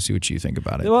constantly. I want to see what you think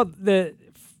about it. Well,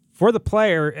 for the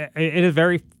player, it is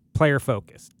very player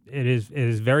focused. It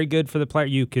is very good for the player.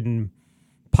 You can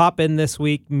pop in this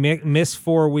week, miss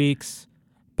 4 weeks,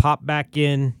 pop back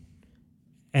in,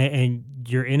 and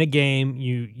you're in a game.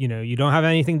 You don't have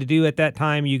anything to do at that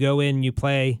time. You go in, you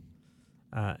play.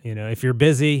 If you're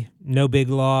busy, no big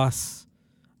loss.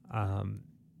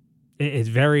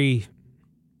 It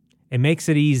makes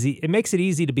it easy. It makes it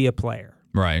easy to be a player.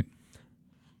 Right.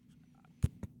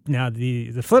 Now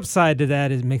the flip side to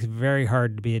that is it makes it very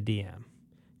hard to be a DM,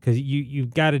 because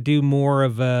you've got to do more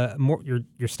of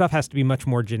your stuff has to be much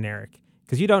more generic,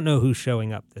 because you don't know who's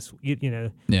showing up this week.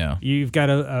 Yeah. You've got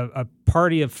a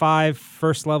party of 5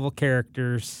 first level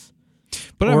characters,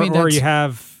 but you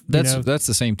have that's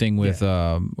the same thing with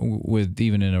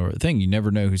even in a thing. You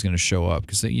never know who's going to show up,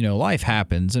 because life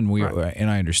happens, and and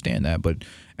I understand that. But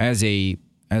as a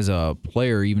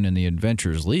player, even in the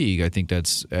Adventurers League, I think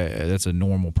that's a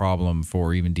normal problem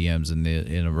for even DMs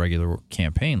in a regular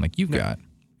campaign like you've got.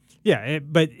 Yeah,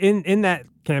 but in that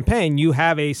campaign, you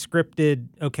have a scripted.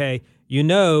 Okay,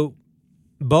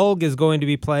 Bolg is going to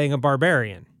be playing a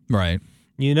barbarian. Right.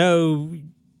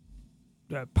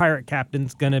 Pirate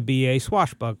captain's going to be a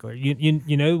swashbuckler.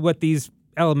 You know what these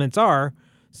elements are.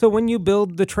 So when you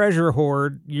build the treasure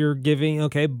hoard, you're giving,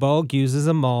 Bolg uses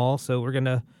a maul, so we're going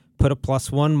to put a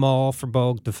 +1 maul for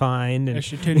Bolg to find.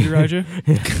 And Raja.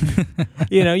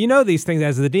 you know these things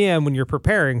as the DM when you're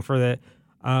preparing for the,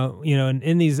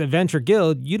 in these Adventure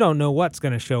Guild, you don't know what's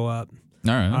going to show up.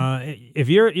 All right. If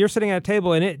you're sitting at a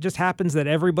table and it just happens that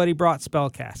everybody brought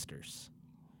spellcasters,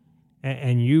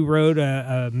 and you wrote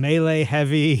a melee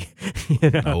heavy,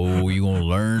 Oh, you gonna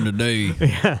learn today?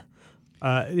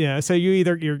 Yeah. So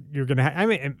you're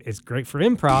gonna. It's great for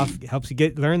improv. It helps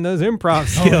you learn those improv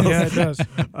skills. Oh, yeah, it does.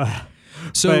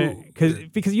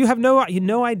 Because you have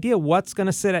no idea what's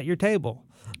gonna sit at your table.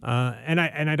 And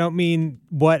I don't mean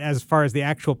what as far as the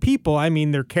actual people. I mean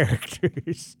their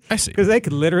characters. I see. Because they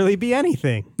could literally be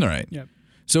anything. All right. Yep.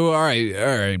 So, all right,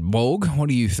 Bolg, what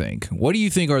do you think? What do you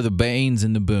think are the banes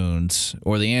and the boons,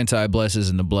 or the anti-blesses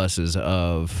and the blesses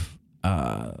of...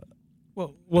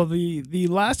 Well, the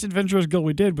last Adventurers Guild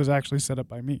we did was actually set up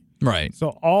by me. Right.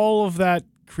 So all of that,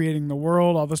 creating the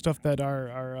world, all the stuff that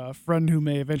our friend who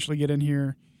may eventually get in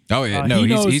here... Oh, yeah.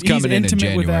 He's coming in intimate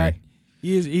January. with that.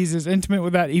 He's as intimate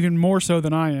with that, even more so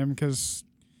than I am, because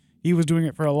he was doing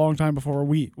it for a long time before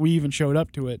we even showed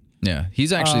up to it. Yeah,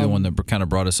 he's actually the one that kind of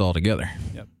brought us all together.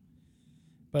 Yep.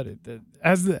 But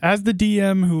as the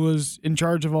DM who was in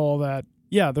charge of all that,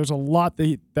 yeah, there's a lot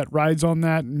that rides on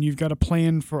that, and you've got to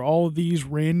plan for all of these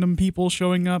random people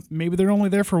showing up. Maybe they're only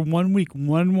there for 1 week,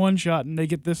 one shot, and they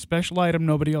get this special item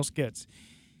nobody else gets.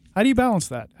 How do you balance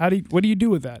that? What do you do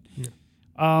with that?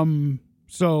 Yeah.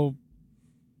 So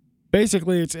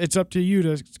basically, it's up to you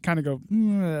to kind of go.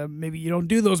 Maybe you don't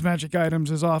do those magic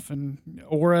items as often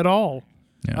or at all.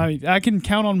 Yeah. I can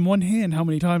count on one hand how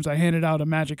many times I handed out a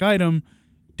magic item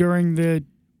during the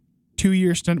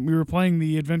 2-year stint we were playing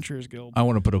the Adventurers Guild. I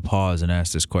want to put a pause and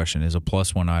ask this question. Is a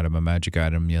 +1 item a magic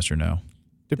item, yes or no?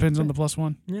 Depends on the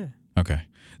 +1. Yeah. Okay.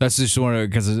 That's just one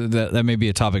because that may be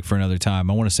a topic for another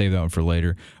time. I want to save that one for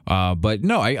later. But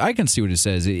no, I can see what it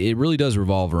says. It really does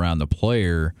revolve around the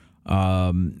player.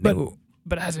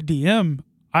 But as a DM,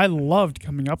 I loved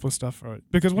coming up with stuff for it.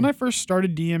 Because when I first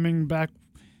started DMing back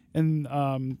in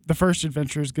the first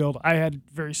Adventurers Guild, I had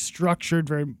very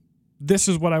structured, this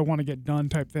is what I want to get done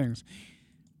type things.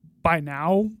 By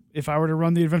now, if I were to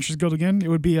run the Adventurers Guild again, it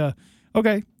would be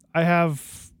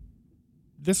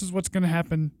this is what's going to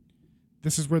happen.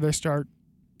 This is where they start.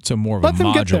 So more of a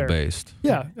module based.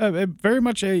 Yeah, very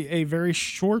much a very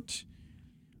short,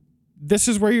 this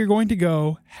is where you're going to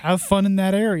go, have fun in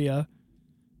that area,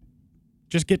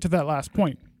 just get to that last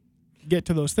point, get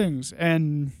to those things.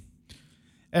 And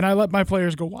I let my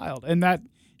players go wild. And that,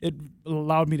 it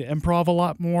allowed me to improv a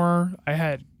lot more. I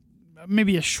had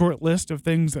maybe a short list of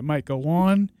things that might go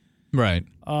on. Right.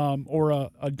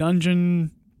 Or a dungeon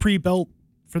pre-built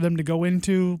for them to go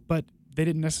into, but they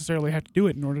didn't necessarily have to do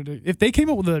it in order to... If they came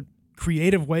up with a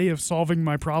creative way of solving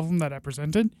my problem that I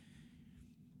presented,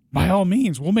 by all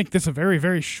means, we'll make this a very,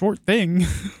 very short thing.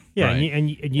 Yeah, right. and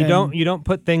you don't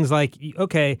put things like,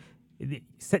 okay,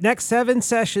 next 7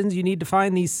 sessions, you need to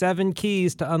find these 7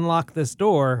 keys to unlock this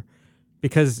door,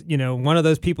 because one of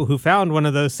those people who found one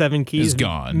of those 7 keys is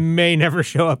gone, may never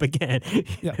show up again.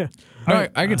 Yeah,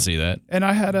 I can see that. And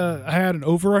I had an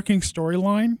overarching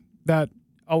storyline that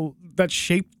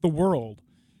shaped the world.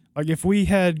 Like if we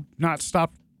had not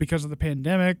stopped because of the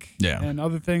pandemic and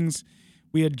other things,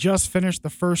 we had just finished the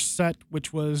first set,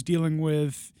 which was dealing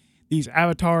with these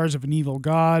avatars of an evil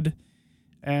god,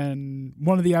 and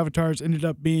one of the avatars ended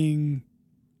up being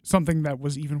something that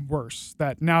was even worse.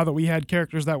 That now that we had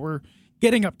characters that were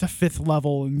getting up to 5th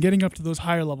level and getting up to those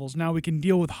higher levels, now we can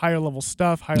deal with higher level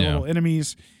stuff, higher level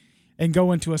enemies, and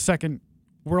go into a second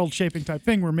world shaping type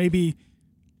thing where maybe,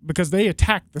 because they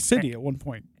attacked the city at one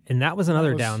point. And that was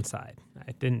another downside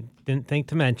I didn't think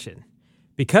to mention.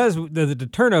 Because the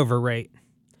turnover rate,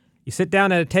 you sit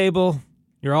down at a table,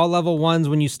 you're all level 1s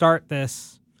when you start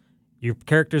this, your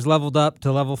character's leveled up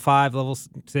to level 5, level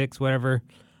 6, whatever.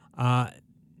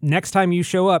 Next time you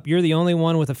show up, you're the only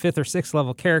one with a 5th or 6th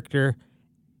level character.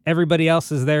 Everybody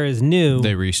else is there is new.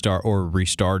 They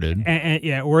restarted.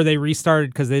 Or they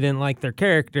restarted because they didn't like their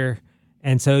character.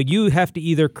 And so you have to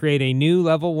either create a new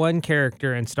level 1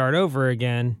 character and start over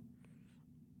again.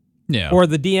 Yeah. Or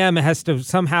the DM has to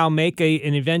somehow make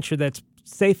an adventure that's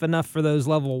safe enough for those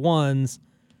level 1s,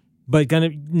 but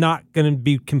not gonna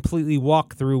be completely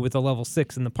walk through with a level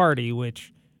 6 in the party,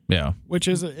 which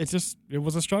is it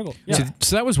was a struggle. Yeah.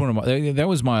 So that was one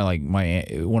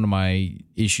of my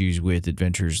issues with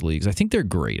Adventurers Leagues. I think they're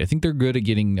great. I think they're good at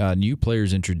getting new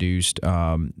players introduced,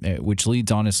 which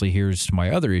leads honestly here's to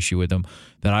my other issue with them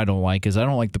that I don't like is I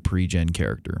don't like the pre-gen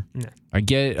character. No. I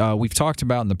get we've talked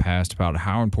about in the past about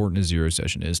how important a zero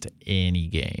session is to any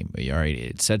game. All right,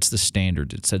 it sets the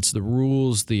standards, it sets the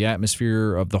rules, the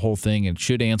atmosphere of the whole thing. It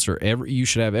should answer you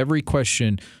should have every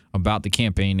question about the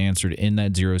campaign answered in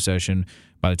that zero session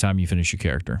by the time you finish your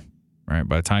character. Right?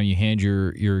 By the time you hand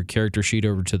your character sheet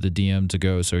over to the DM to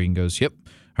go, so he can goes, yep,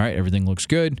 all right, everything looks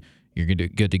good, you're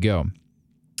good to go.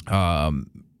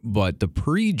 But the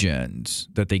pre-gens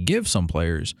that they give some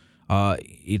players,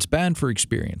 it's bad for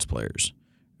experienced players.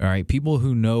 All right, people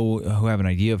who have an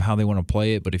idea of how they want to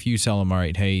play it, but if you tell them, all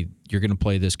right, hey, you're going to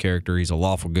play this character, he's a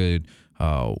lawful good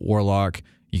warlock,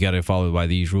 you got to follow by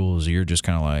these rules, you're just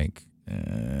kind of like,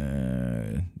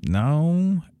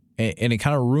 no, and it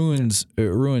kind of ruins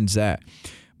that.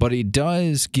 But it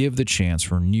does give the chance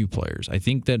for new players. I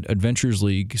think that Adventurers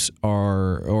Leagues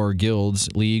or guilds,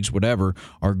 leagues, whatever,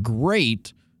 are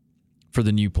great for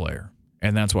the new player.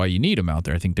 And that's why you need them out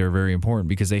there. I think they're very important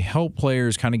because they help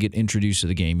players kind of get introduced to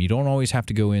the game. You don't always have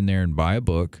to go in there and buy a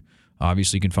book.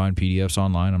 Obviously, you can find PDFs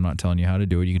online. I'm not telling you how to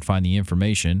do it. You can find the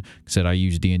information. I said I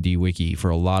use D&D Wiki for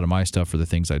a lot of my stuff for the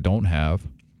things I don't have.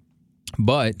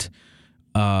 But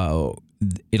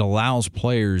it allows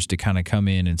players to kind of come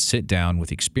in and sit down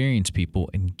with experienced people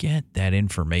and get that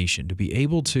information, to be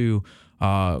able to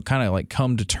kind of like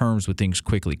come to terms with things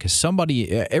quickly. Because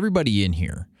everybody in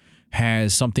here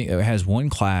has one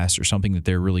class or something that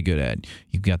they're really good at.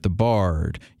 You've got the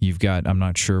Bard. You've got, I'm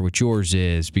not sure what yours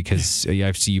is because I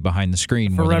see you behind the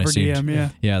screen. Forever DM,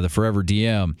 yeah. Yeah, the Forever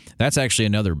DM. That's actually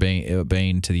another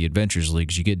bane to the Adventures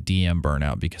Leagues. You get DM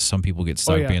burnout because some people get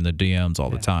stuck being the DMs all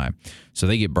the time. So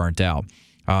they get burnt out.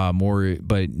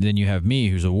 But then you have me,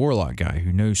 who's a Warlock guy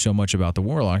who knows so much about the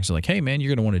Warlocks. Like, hey man,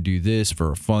 you're gonna want to do this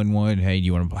for a fun one. Hey,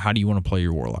 how do you want to play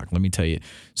your Warlock? Let me tell you.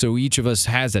 So each of us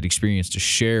has that experience to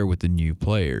share with the new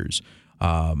players.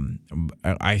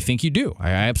 I think you do. I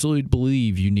absolutely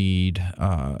believe you need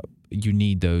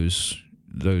those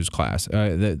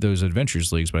those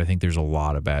Adventures Leagues, but I think there's a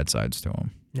lot of bad sides to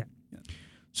them. Yeah.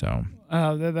 So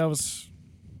that was.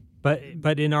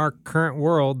 But in our current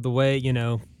world, the way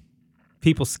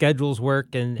people's schedules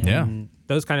work and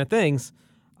those kind of things,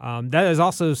 that is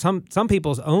also some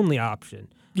people's only option.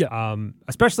 Yeah.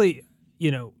 Especially,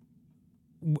 when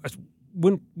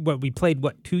we played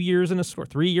 2 years in a store,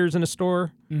 3 years in a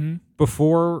store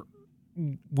before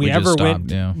we ever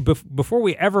stopped, went before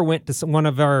we ever went to one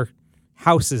of our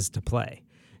houses to play.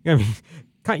 I mean,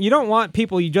 you don't want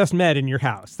people you just met in your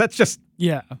house. That's just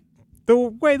the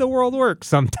way the world works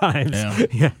sometimes.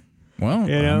 Yeah. Well,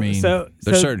 I mean,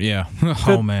 there's certain,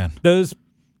 oh man, those,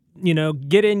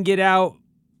 get in, get out,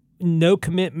 no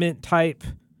commitment type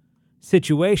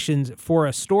situations for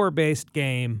a store-based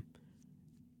game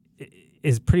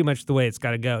is pretty much the way it's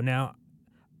got to go. Now,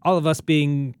 all of us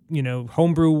being,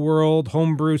 homebrew world,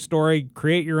 homebrew story,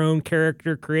 create your own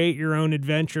character, create your own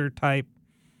adventure type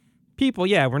people.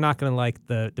 Yeah, we're not going to like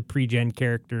the pre-gen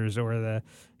characters or the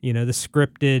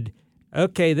scripted.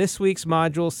 Okay, this week's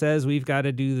module says we've got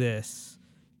to do this,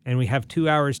 and we have 2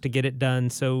 hours to get it done.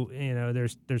 So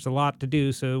there's a lot to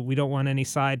do. So we don't want any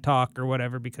side talk or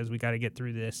whatever because we got to get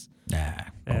through this.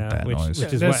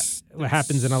 Which is what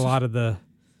happens in a lot of those.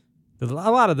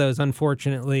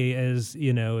 Unfortunately, is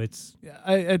it's.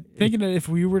 I thinking that if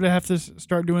we were to have to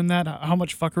start doing that, how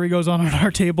much fuckery goes on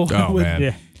our table? Oh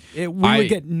man, we would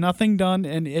get nothing done,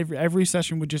 and every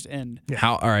session would just end.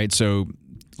 All right, so.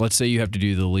 Let's say you have to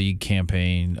do the league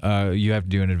campaign. You have to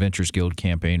do an Adventures Guild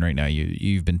campaign right now.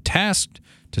 You've been tasked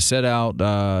to set out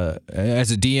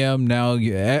as a DM. Now,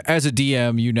 as a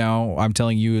DM, I'm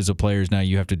telling you as a player, now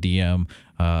you have to DM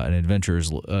an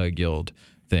Adventures Guild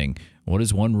thing. What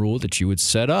is one rule that you would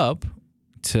set up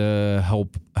to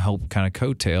help kind of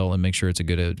coattail and make sure it's a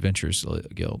good Adventures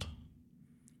Guild?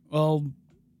 Well,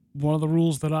 one of the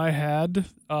rules that I had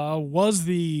was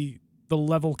the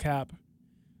level cap.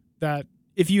 That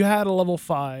if you had a level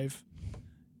 5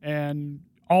 and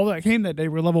all that came that day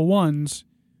were level 1s,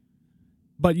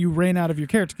 but you ran out of your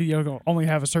characters, you only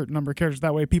have a certain number of characters.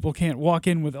 That way people can't walk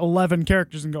in with 11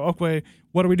 characters and go, okay,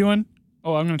 what are we doing?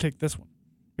 Oh, I'm going to take this one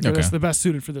because it's the best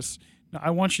suited for this. Now, I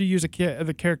want you to use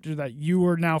the character that you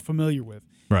are now familiar with.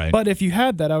 Right. But if you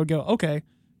had that, I would go, okay,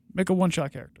 make a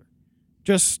one-shot character.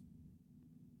 Just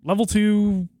level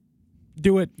 2,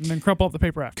 do it, and then crumple up the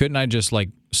paper after. Couldn't I just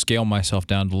scale myself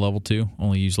down to level 2,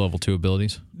 only use level 2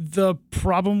 abilities? The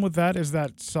problem with that is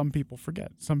that some people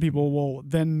forget. Some people will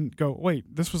then go,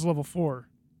 wait, this was level 4.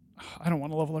 I don't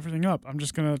want to level everything up. I'm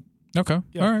just going to... Okay.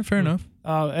 Yeah. All right, fair enough.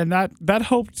 And that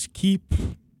helped keep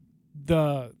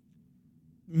the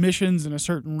missions in a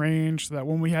certain range so that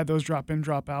when we had those drop-in,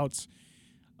 drop-outs,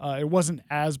 it wasn't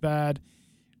as bad.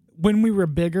 When we were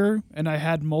bigger and I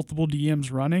had multiple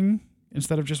DMs running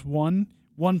instead of just one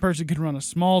person could run a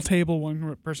small table,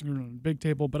 one person could run a big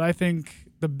table. But I think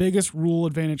the biggest rule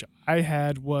advantage I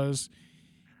had was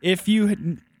if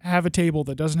you have a table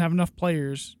that doesn't have enough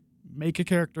players, make a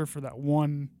character for that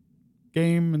one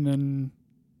game and then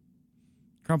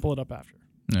crumple it up after.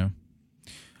 Yeah.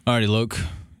 Alrighty, Luke.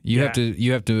 You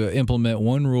have to implement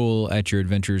one rule at your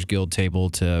Adventurers Guild table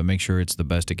to make sure it's the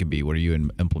best it can be. What are you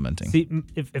implementing? See,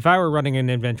 if I were running an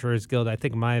Adventurers Guild, I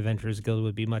think my Adventurers Guild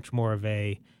would be much more of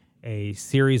a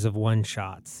series of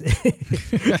one-shots.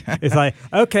 It's like,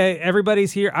 okay,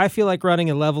 everybody's here. I feel like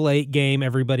running a level 8 game.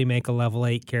 Everybody make a level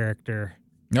 8 character.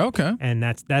 Okay. And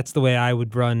that's the way I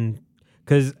would run,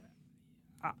 because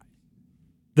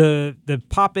the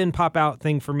pop in, pop out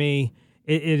thing for me,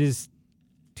 it is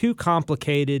too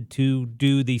complicated to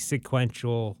do the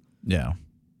sequential. Yeah.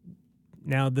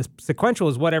 Now, the sequential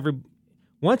is what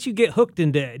once you get hooked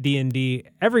into D&D,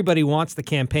 everybody wants the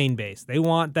campaign base. They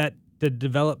want that to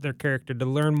develop their character, to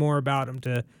learn more about them.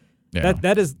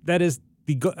 That is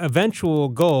the eventual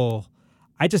goal.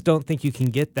 I just don't think you can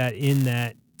get that in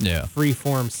that Yeah.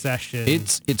 free-form session.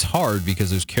 It's hard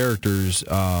because those characters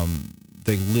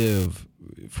they live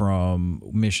from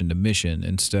mission to mission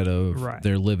instead of Right.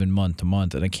 they're living month to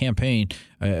month. And a campaign,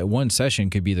 one session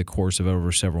could be the course of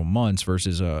over several months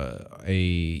versus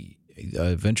a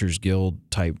Adventures Guild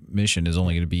type mission is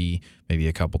only going to be maybe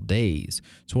a couple days.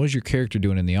 So what is your character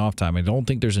doing in the off time? I don't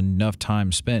think there's enough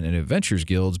time spent in Adventures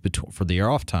Guilds for the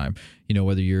off time. You know,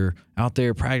 whether you're out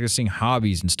there practicing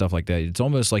hobbies and stuff like that, it's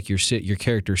almost like your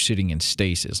character sitting in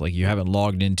stasis. Like you haven't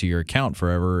logged into your account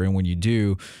forever, and when you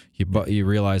do, you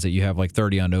realize that you have like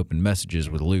 30 unopened messages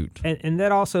with loot. And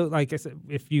that also, like I said,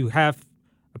 if you have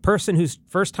a person who's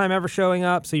first time ever showing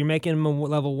up, so you're making them a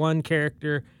level 1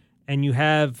 character, and you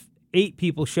have 8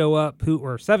 people show up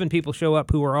or 7 people show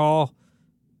up who are all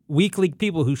weekly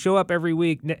people who show up every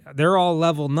week. They're all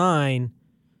level 9.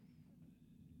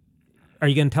 Are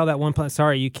you going to tell that one player,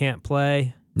 sorry, you can't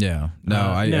play? Yeah.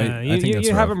 No, I think that's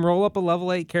you rough. have them roll up a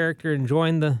level 8 character and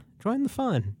join the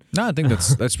fun. No, I think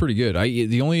that's pretty good.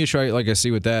 The only issue I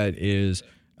see with that is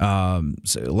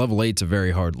so level 8's a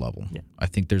very hard level. Yeah. I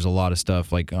think there's a lot of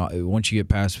stuff like once you get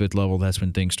past 5th level, that's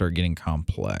when things start getting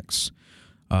complex.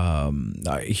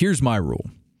 Here's my rule.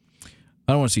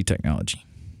 I don't want to see technology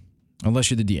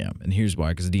unless you're the DM, and here's why,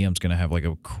 because the DM's going to have like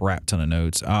a crap ton of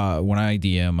notes. When I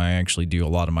DM, I actually do a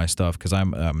lot of my stuff because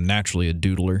I'm naturally a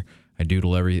doodler. I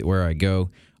doodle everywhere I go.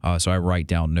 So I write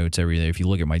down notes every day. If you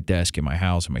look at my desk in my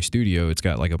house, in my studio, it's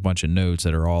got like a bunch of notes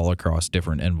that are all across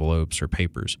different envelopes or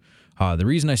papers. The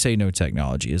reason I say no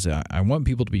technology is that I want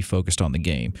people to be focused on the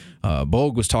game.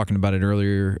 Bolg was talking about it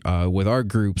earlier. With our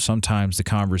group, sometimes the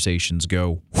conversations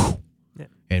go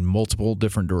in multiple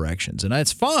different directions, and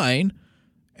that's fine.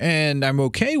 And I'm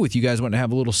okay with you guys wanting to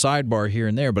have a little sidebar here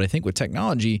and there, but I think with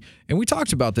technology, and we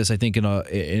talked about this, I think in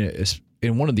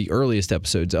one of the earliest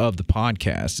episodes of the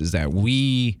podcast, is that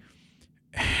we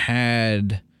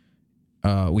had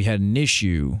an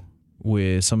issue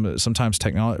with sometimes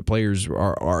players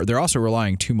they're also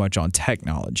relying too much on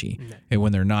technology, and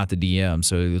when they're not the DM,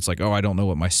 so it's like, oh, I don't know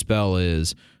what my spell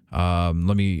is. Let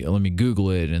me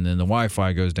Google it, and then the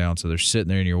Wi-Fi goes down, so they're sitting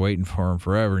there and you're waiting for them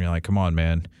forever, and you're like, come on,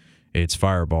 man, it's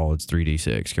Fireball, it's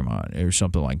 3d6, come on, or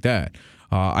something like that.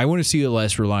 I want to see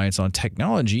less reliance on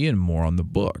technology and more on the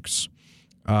books.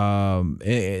 I'm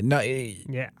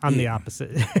the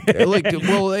opposite.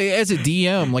 Well, as a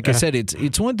DM, like I said,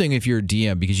 it's one thing if you're a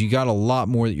DM because you got a lot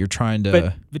more that you're trying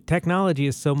to. But technology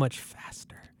is so much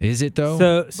faster. Is it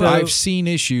though? So I've seen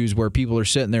issues where people are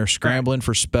sitting there scrambling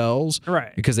for spells,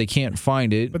 right, because they can't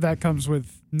find it. But that comes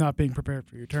with not being prepared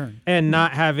for your turn and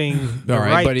not having the all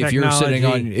right. But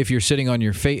technology. if you're sitting and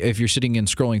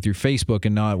scrolling through Facebook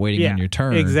and not waiting on your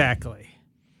turn, exactly.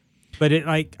 But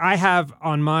I have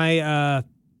on my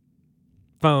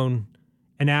phone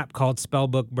an app called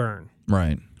Spellbook Burn,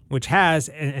 right, which has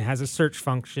a search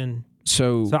function.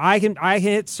 So I can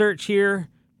hit search here,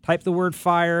 type the word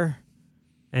fire,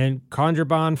 and conjure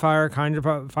bonfire, conjure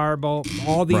firebolt.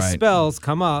 All these spells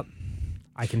come up.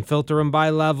 I can filter them by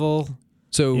level.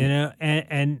 So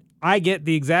and I get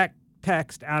the exact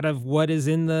text out of what is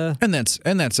in the and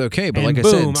that's okay. But like boom,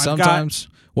 I said, sometimes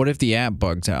what if the app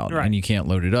bugs out and you can't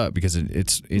load it up because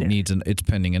it's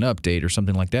pending an update or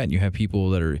something like that, and you have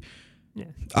people that are. Yeah.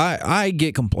 I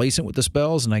get complacent with the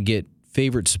spells, and I get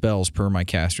favorite spells per my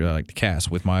caster I like to cast.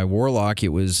 With my warlock, it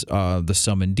was the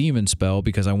summon demon spell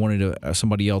because I wanted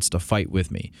somebody else to fight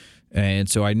with me, and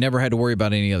so I never had to worry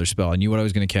about any other spell. I knew what I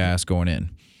was going to cast going in.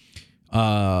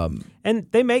 And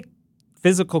they make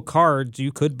physical cards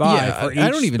you could buy for each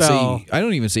spell. I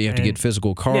don't even say you have to get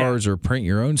physical cards or print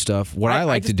your own stuff. What I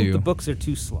like to do, think the books are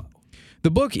too slow.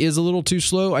 The book is a little too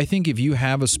slow. I think if you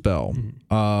have a spell,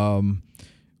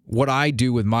 what I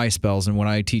do with my spells and when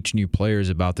I teach new players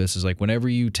about this is like whenever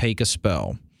you take a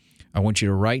spell, I want you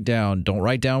to write down. Don't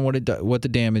write down what the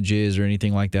damage is or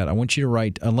anything like that. I want you to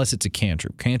write, unless it's a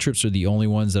cantrip. Cantrips are the only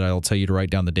ones that I'll tell you to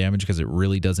write down the damage because it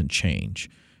really doesn't change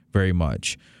very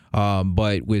much.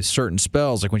 But with certain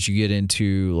spells, like once you get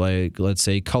into, like, let's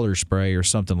say color spray or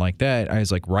something like that, I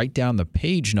was like, write down the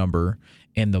page number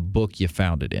and the book you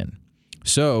found it in.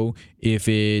 So if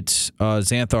it's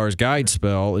Xanthar's guide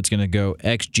spell, it's going to go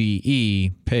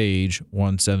XGE page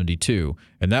 172.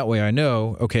 And that way I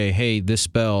know, okay, hey, this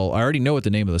spell, I already know what the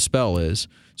name of the spell is.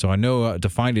 So I know to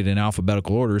find it in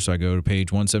alphabetical order. So I go to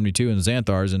page 172 in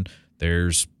Xanthar's and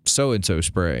there's so-and-so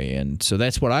spray. And so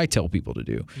that's what I tell people to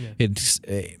do. Yeah.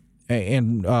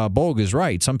 And Bolg is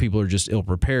right. Some people are just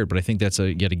ill-prepared, but I think that's,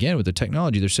 yet again, with the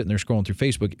technology, they're sitting there scrolling through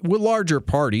Facebook. With larger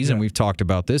parties, and we've talked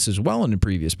about this as well in the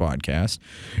previous podcast,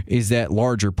 is that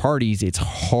larger parties, it's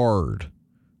hard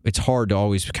it's hard to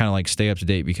always kind of like stay up to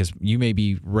date because you may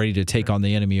be ready to take on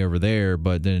the enemy over there,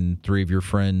 but then 3 of your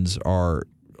friends are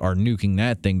nuking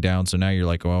that thing down. So now you're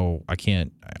like, oh, I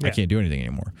can't do anything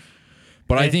anymore.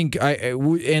 But I think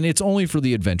and it's only for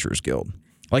the Adventurers Guild.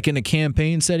 Like in a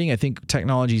campaign setting, I think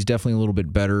technology is definitely a little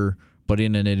bit better. But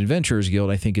in an Adventurers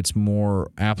Guild, I think it's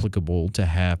more applicable to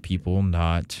have people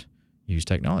not use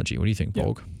technology. What do you think,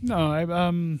 Volk? No,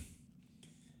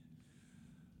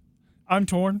 I'm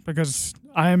torn because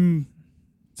I'm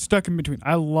stuck in between.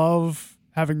 I love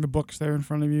having the books there in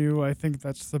front of you. I think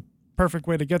that's the perfect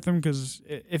way to get them because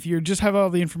if you just have all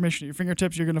the information at your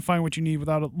fingertips, you're going to find what you need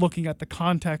without looking at the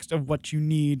context of what you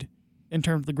need in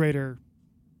terms of the greater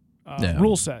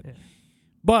rule set. Yeah.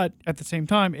 But at the same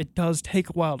time, it does take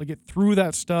a while to get through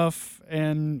that stuff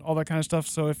and all that kind of stuff.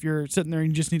 So if you're sitting there and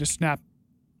you just need a snap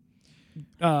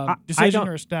decision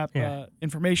or a snap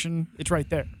information, it's right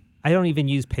there. I don't even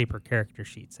use paper character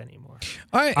sheets anymore.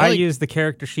 I use the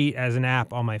character sheet as an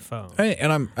app on my phone.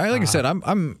 I said,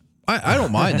 I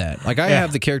don't mind that. Like I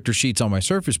have the character sheets on my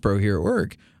Surface Pro here at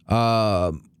work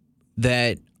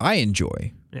that I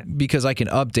enjoy. Yeah. Because I can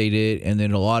update it and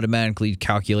then it'll automatically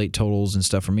calculate totals and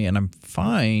stuff for me, and I'm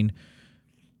fine.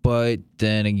 But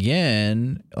then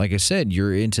again, like I said,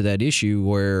 you're into that issue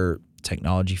where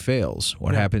technology fails.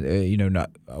 What happened?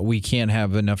 We can't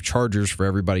have enough chargers for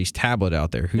everybody's tablet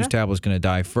out there. Whose tablet's going to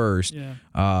die first?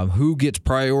 Yeah. Who gets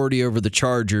priority over the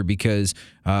charger because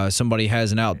somebody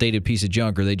has an outdated piece of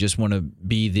junk, or they just want to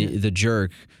be the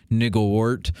jerk?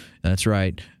 Nigglewort. That's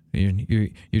right. You're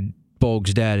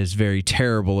Bolg's dad is very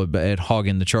terrible at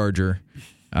hogging the charger,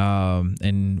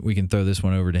 and we can throw this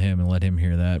one over to him and let him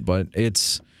hear that. But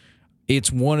it's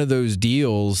one of those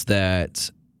deals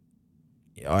that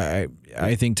I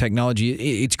think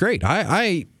technology, it's great.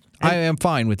 I am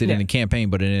fine with it in a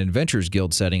campaign, but in an Adventurers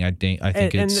Guild setting, I think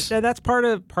it's and that's part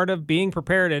of being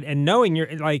prepared and knowing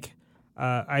you're like.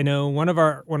 I know one of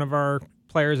our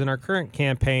players in our current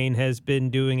campaign has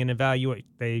been doing an evaluate.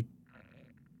 They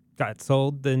got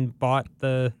sold, then bought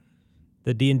the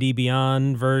D&D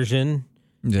Beyond version,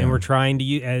 and we're trying to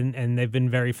use, and they've been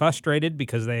very frustrated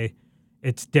because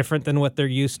it's different than what they're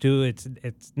used to.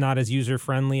 It's not as user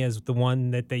friendly as the one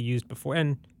that they used before,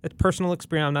 and it's personal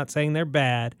experience. I'm not saying they're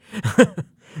bad.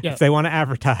 If they want to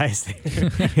advertise,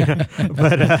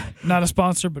 but not a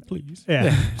sponsor, but please,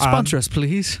 sponsor us,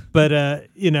 please. But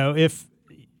if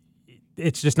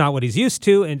it's just not what he's used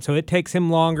to, and so it takes him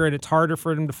longer, and it's harder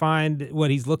for him to find what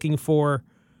he's looking for.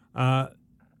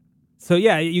 So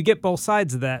you get both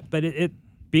sides of that, but it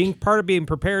being part of being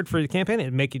prepared for the campaign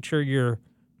and making sure your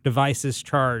device is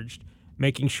charged,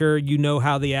 making sure you know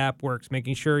how the app works,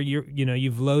 making sure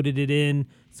you've loaded it in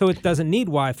so it doesn't need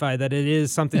Wi-Fi, that it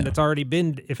is something that's already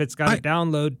been, if it's got a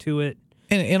download to it.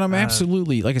 And I'm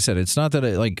absolutely, like I said, it's not that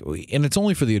and it's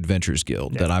only for the Adventurers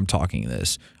Guild that I'm talking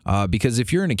this. Because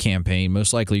if you're in a campaign,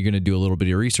 most likely you're going to do a little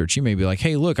bit of research. You may be like,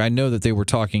 hey, look, I know that they were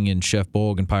talking in Chef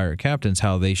Bolg and Pirate Captains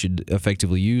how they should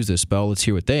effectively use this spell. Let's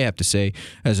hear what they have to say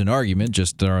as an argument.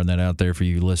 Just throwing that out there for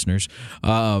you listeners.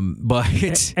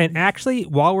 But and actually,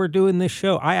 while we're doing this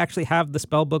show, I actually have the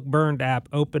Spellbook Burned app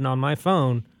open on my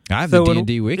phone. I have the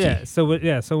D&D wiki. So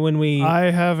when we... I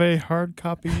have a hard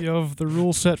copy of the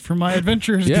rule set for my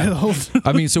Adventurers Guild.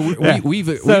 I mean, so we've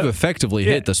effectively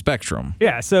hit the spectrum.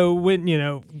 Yeah, so I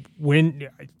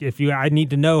need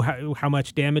to know how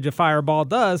much damage a fireball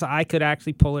does, I could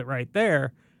actually pull it right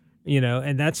there.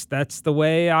 And that's the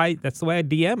way I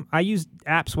DM. I use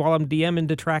apps while I'm DMing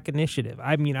to track initiative.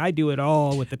 I mean, I do it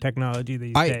all with the technology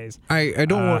these days. I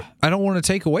don't want to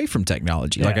take away from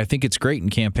technology. Like I think it's great in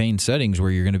campaign settings where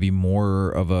you're going to be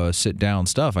more of a sit down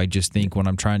stuff. I just think when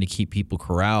I'm trying to keep people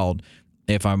corralled,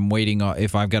 if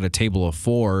I've got a table of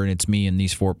 4 and it's me and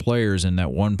these 4 players, and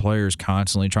that one player is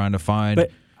constantly trying to find.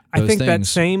 But I think that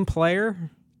same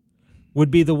player would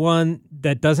be the one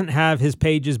that doesn't have his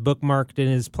pages bookmarked in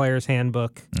his player's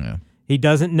handbook. Yeah. He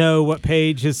doesn't know what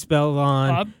page his spell's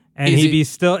on, and he'd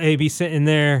be sitting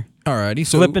there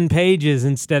flipping pages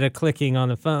instead of clicking on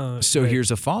the phone. So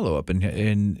here's a follow-up,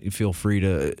 and feel free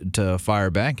to fire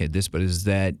back at this, but is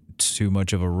that too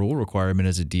much of a rule requirement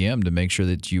as a DM to make sure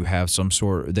that you have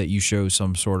you show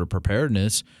some sort of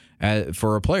preparedness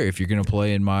for a player? If you're going to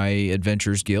play in my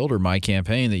Adventurers Guild or my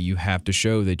campaign, that you have to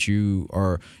show that you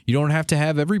don't have to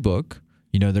have every book.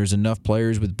 There's enough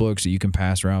players with books that you can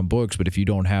pass around books, but if you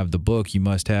don't have the book, you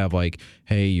must have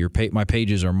hey, my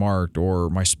pages are marked, or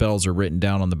my spells are written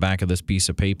down on the back of this piece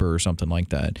of paper or something like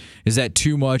that. Is that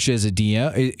too much as a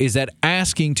DM? Is that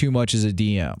asking too much as a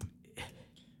DM?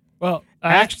 Well,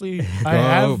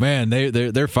 oh man,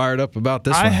 they're fired up about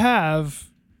this one. I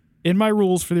have in my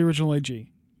rules for the original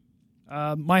AG,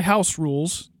 my house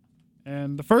rules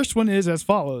And the first one is as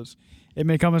follows. It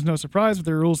may come as no surprise, but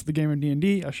there are rules to the game of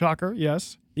D&D. A shocker,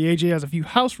 yes. The AJ has a few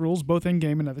house rules, both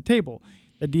in-game and at the table,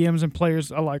 that DMs and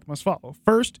players alike must follow.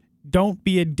 First, don't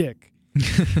be a dick.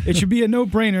 It should be a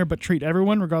no-brainer, but treat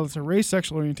everyone, regardless of race,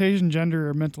 sexual orientation, gender,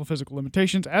 or mental physical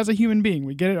limitations, as a human being.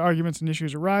 We get it, arguments and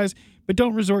issues arise, but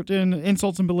don't resort to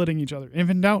insults and belittling each other. If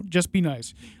in doubt, just be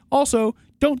nice. Also,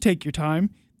 don't take your time.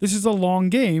 This is a long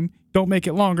game. Don't make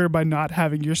it longer by not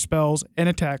having your spells and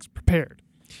attacks prepared.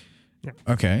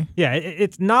 Okay. Yeah,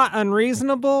 it's not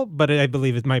unreasonable, but I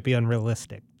believe it might be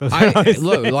unrealistic.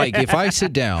 Look, like if I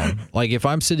sit down, like if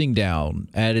I'm sitting down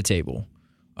at a table,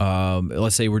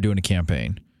 let's say we're doing a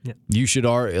campaign. Yeah. You should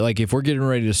like if we're getting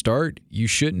ready to start, you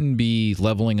shouldn't be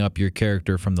leveling up your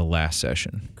character from the last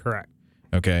session. Correct.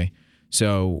 Okay.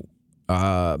 So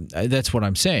that's what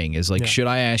I'm saying is like, should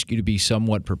I ask you to be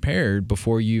somewhat prepared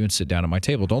before you even sit down at my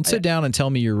table? Don't sit down and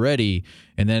tell me you're ready,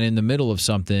 and then in the middle of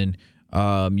something,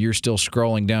 you're still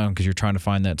scrolling down because you're trying to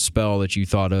find that spell that you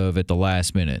thought of at the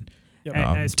last minute.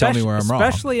 Yep. Tell me where I'm wrong.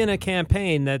 Especially in a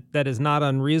campaign that is not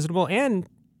unreasonable and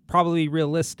probably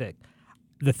realistic.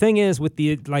 The thing is with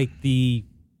the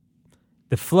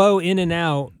flow in and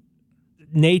out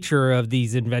nature of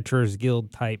these Adventurers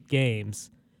Guild type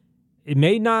games, it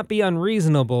may not be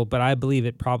unreasonable, but I believe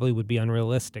it probably would be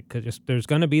unrealistic because there's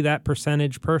going to be that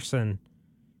percentage person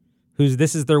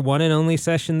this is their one and only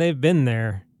session they've been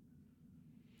there,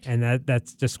 and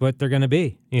that's just what they're going to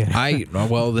be. Yeah. I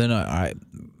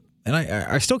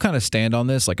still kind of stand on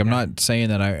this. Like, I'm not saying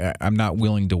that I'm not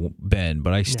willing to bend,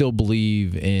 but I still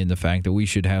believe in the fact that we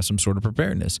should have some sort of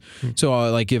preparedness.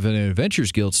 So, like, if an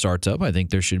Adventures Guild starts up, I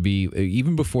think there should be,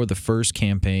 even before the first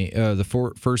campaign,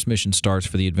 first mission starts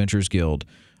for the Adventures Guild,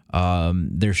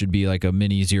 there should be like a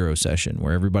mini zero session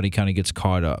where everybody kind of gets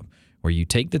caught up, where you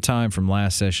take the time from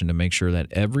last session to make sure that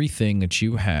everything that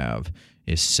you have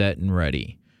is set and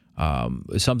ready.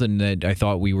 Something that I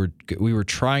thought we were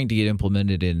trying to get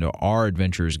implemented into our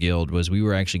Adventurers Guild was we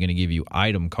were actually going to give you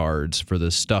item cards for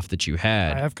the stuff that you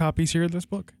had. I have copies here of this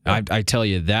book. I tell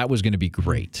you, that was going to be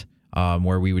great.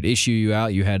 Where we would issue you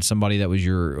out, you had somebody that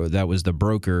was the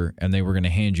broker, and they were going to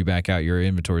hand you back out your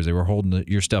inventories. They were holding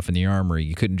your stuff in the armory.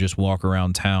 You couldn't just walk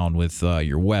around town with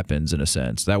your weapons, in a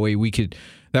sense. That way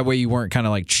you weren't kind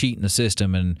of like cheating the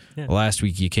system. And last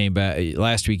week you came back.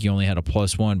 Last week you only had a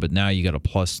 +1, but now you got a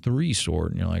 +3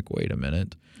 sword, and you're like, wait a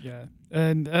minute. Yeah,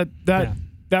 and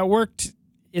that worked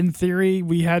in theory.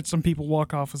 We had some people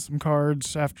walk off with some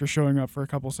cards after showing up for a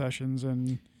couple sessions,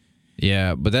 and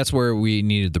yeah, but that's where we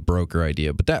needed the broker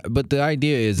idea. But the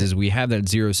idea is we have that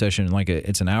zero session, like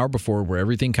it's an hour before, where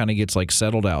everything kind of gets like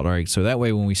settled out. All right, so that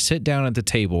way when we sit down at the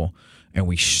table and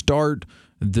we start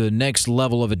the next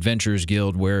level of Adventurers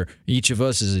Guild, where each of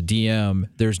us is a DM,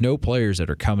 there's no players that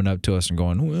are coming up to us and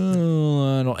going,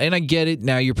 well, I don't, and I get it.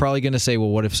 Now you're probably going to say, well,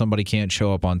 what if somebody can't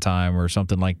show up on time or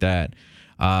something like that?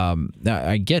 Now,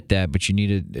 I get that, but you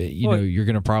need to, you're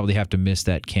going to probably have to miss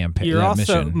that campaign. You're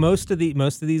also mission. most of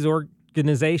these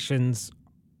organizations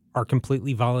are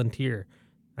completely volunteer.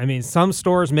 I mean, some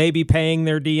stores may be paying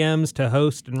their DMs to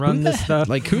host and run this stuff.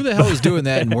 Like, who the hell is doing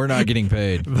that and we're not getting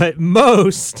paid? But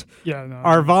most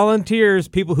are volunteers,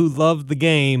 people who love the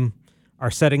game,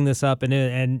 are setting this up, and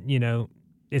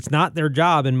it's not their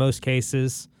job in most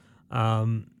cases.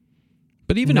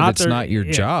 But even if it's not your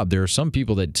job, there are some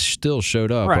people that still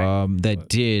showed up that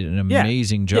did an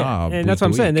amazing job. And that's what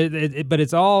I'm saying. But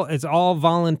it's all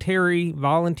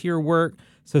volunteer work.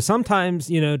 So sometimes,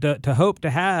 to hope to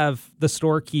have the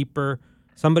storekeeper,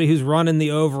 somebody who's running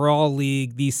the overall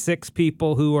league, these 6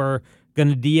 people who are going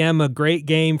to DM a great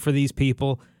game for these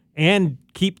people and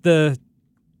keep the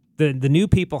new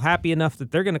people happy enough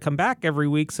that they're going to come back every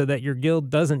week so that your guild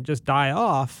doesn't just die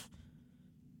off.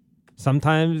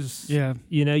 Sometimes,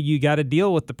 you got to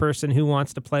deal with the person who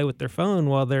wants to play with their phone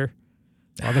while they're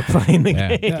playing the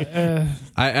game.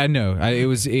 I know.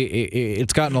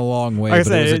 It's gotten a long way, but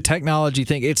it was a technology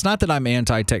thing. It's not that I'm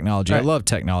anti-technology. Right. I love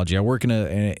technology. I work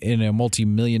in a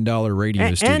multi-million-dollar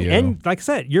radio studio. And like I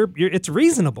said, it's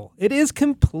reasonable. It is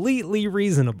completely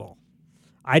reasonable.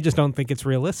 I just don't think it's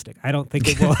realistic. I don't think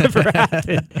it will ever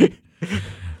happen.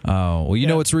 Oh, well, you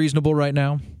know what's reasonable right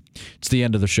now? It's the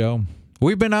end of the show.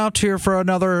 We've been out here for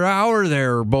another hour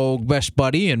there, Bolg, best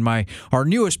buddy, and our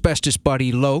newest bestest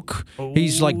buddy, Loke.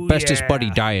 He's like bestest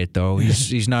buddy diet, though.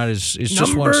 He's not as... It's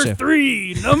just number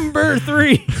 3.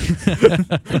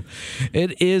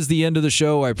 It is the end of the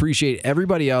show. I appreciate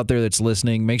everybody out there that's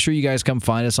listening. Make sure you guys come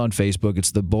find us on Facebook. It's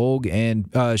the Bolg and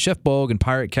Chef Bolg and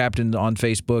Pirate Captain on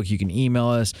Facebook. You can email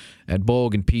us at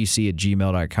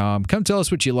bolgandpc@gmail.com. Come tell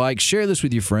us what you like. Share this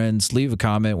with your friends. Leave a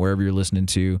comment wherever you're listening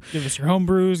to. Give us your home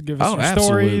brews. Give us your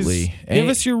stories. Absolutely. Give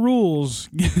us your rules.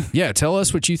 Yeah, tell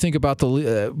us what you think about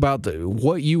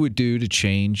what you would do to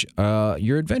change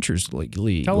your Adventures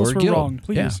League Tell or us we're guild. wrong,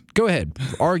 please. Yeah, go ahead,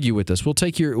 argue with us. We'll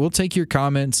take your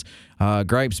comments,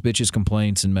 gripes, bitches,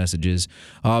 complaints, and messages.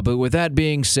 But with that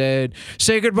being said,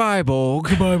 say goodbye, Bolg.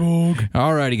 Goodbye, Bolg.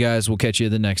 All righty, guys. We'll catch you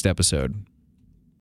in the next episode.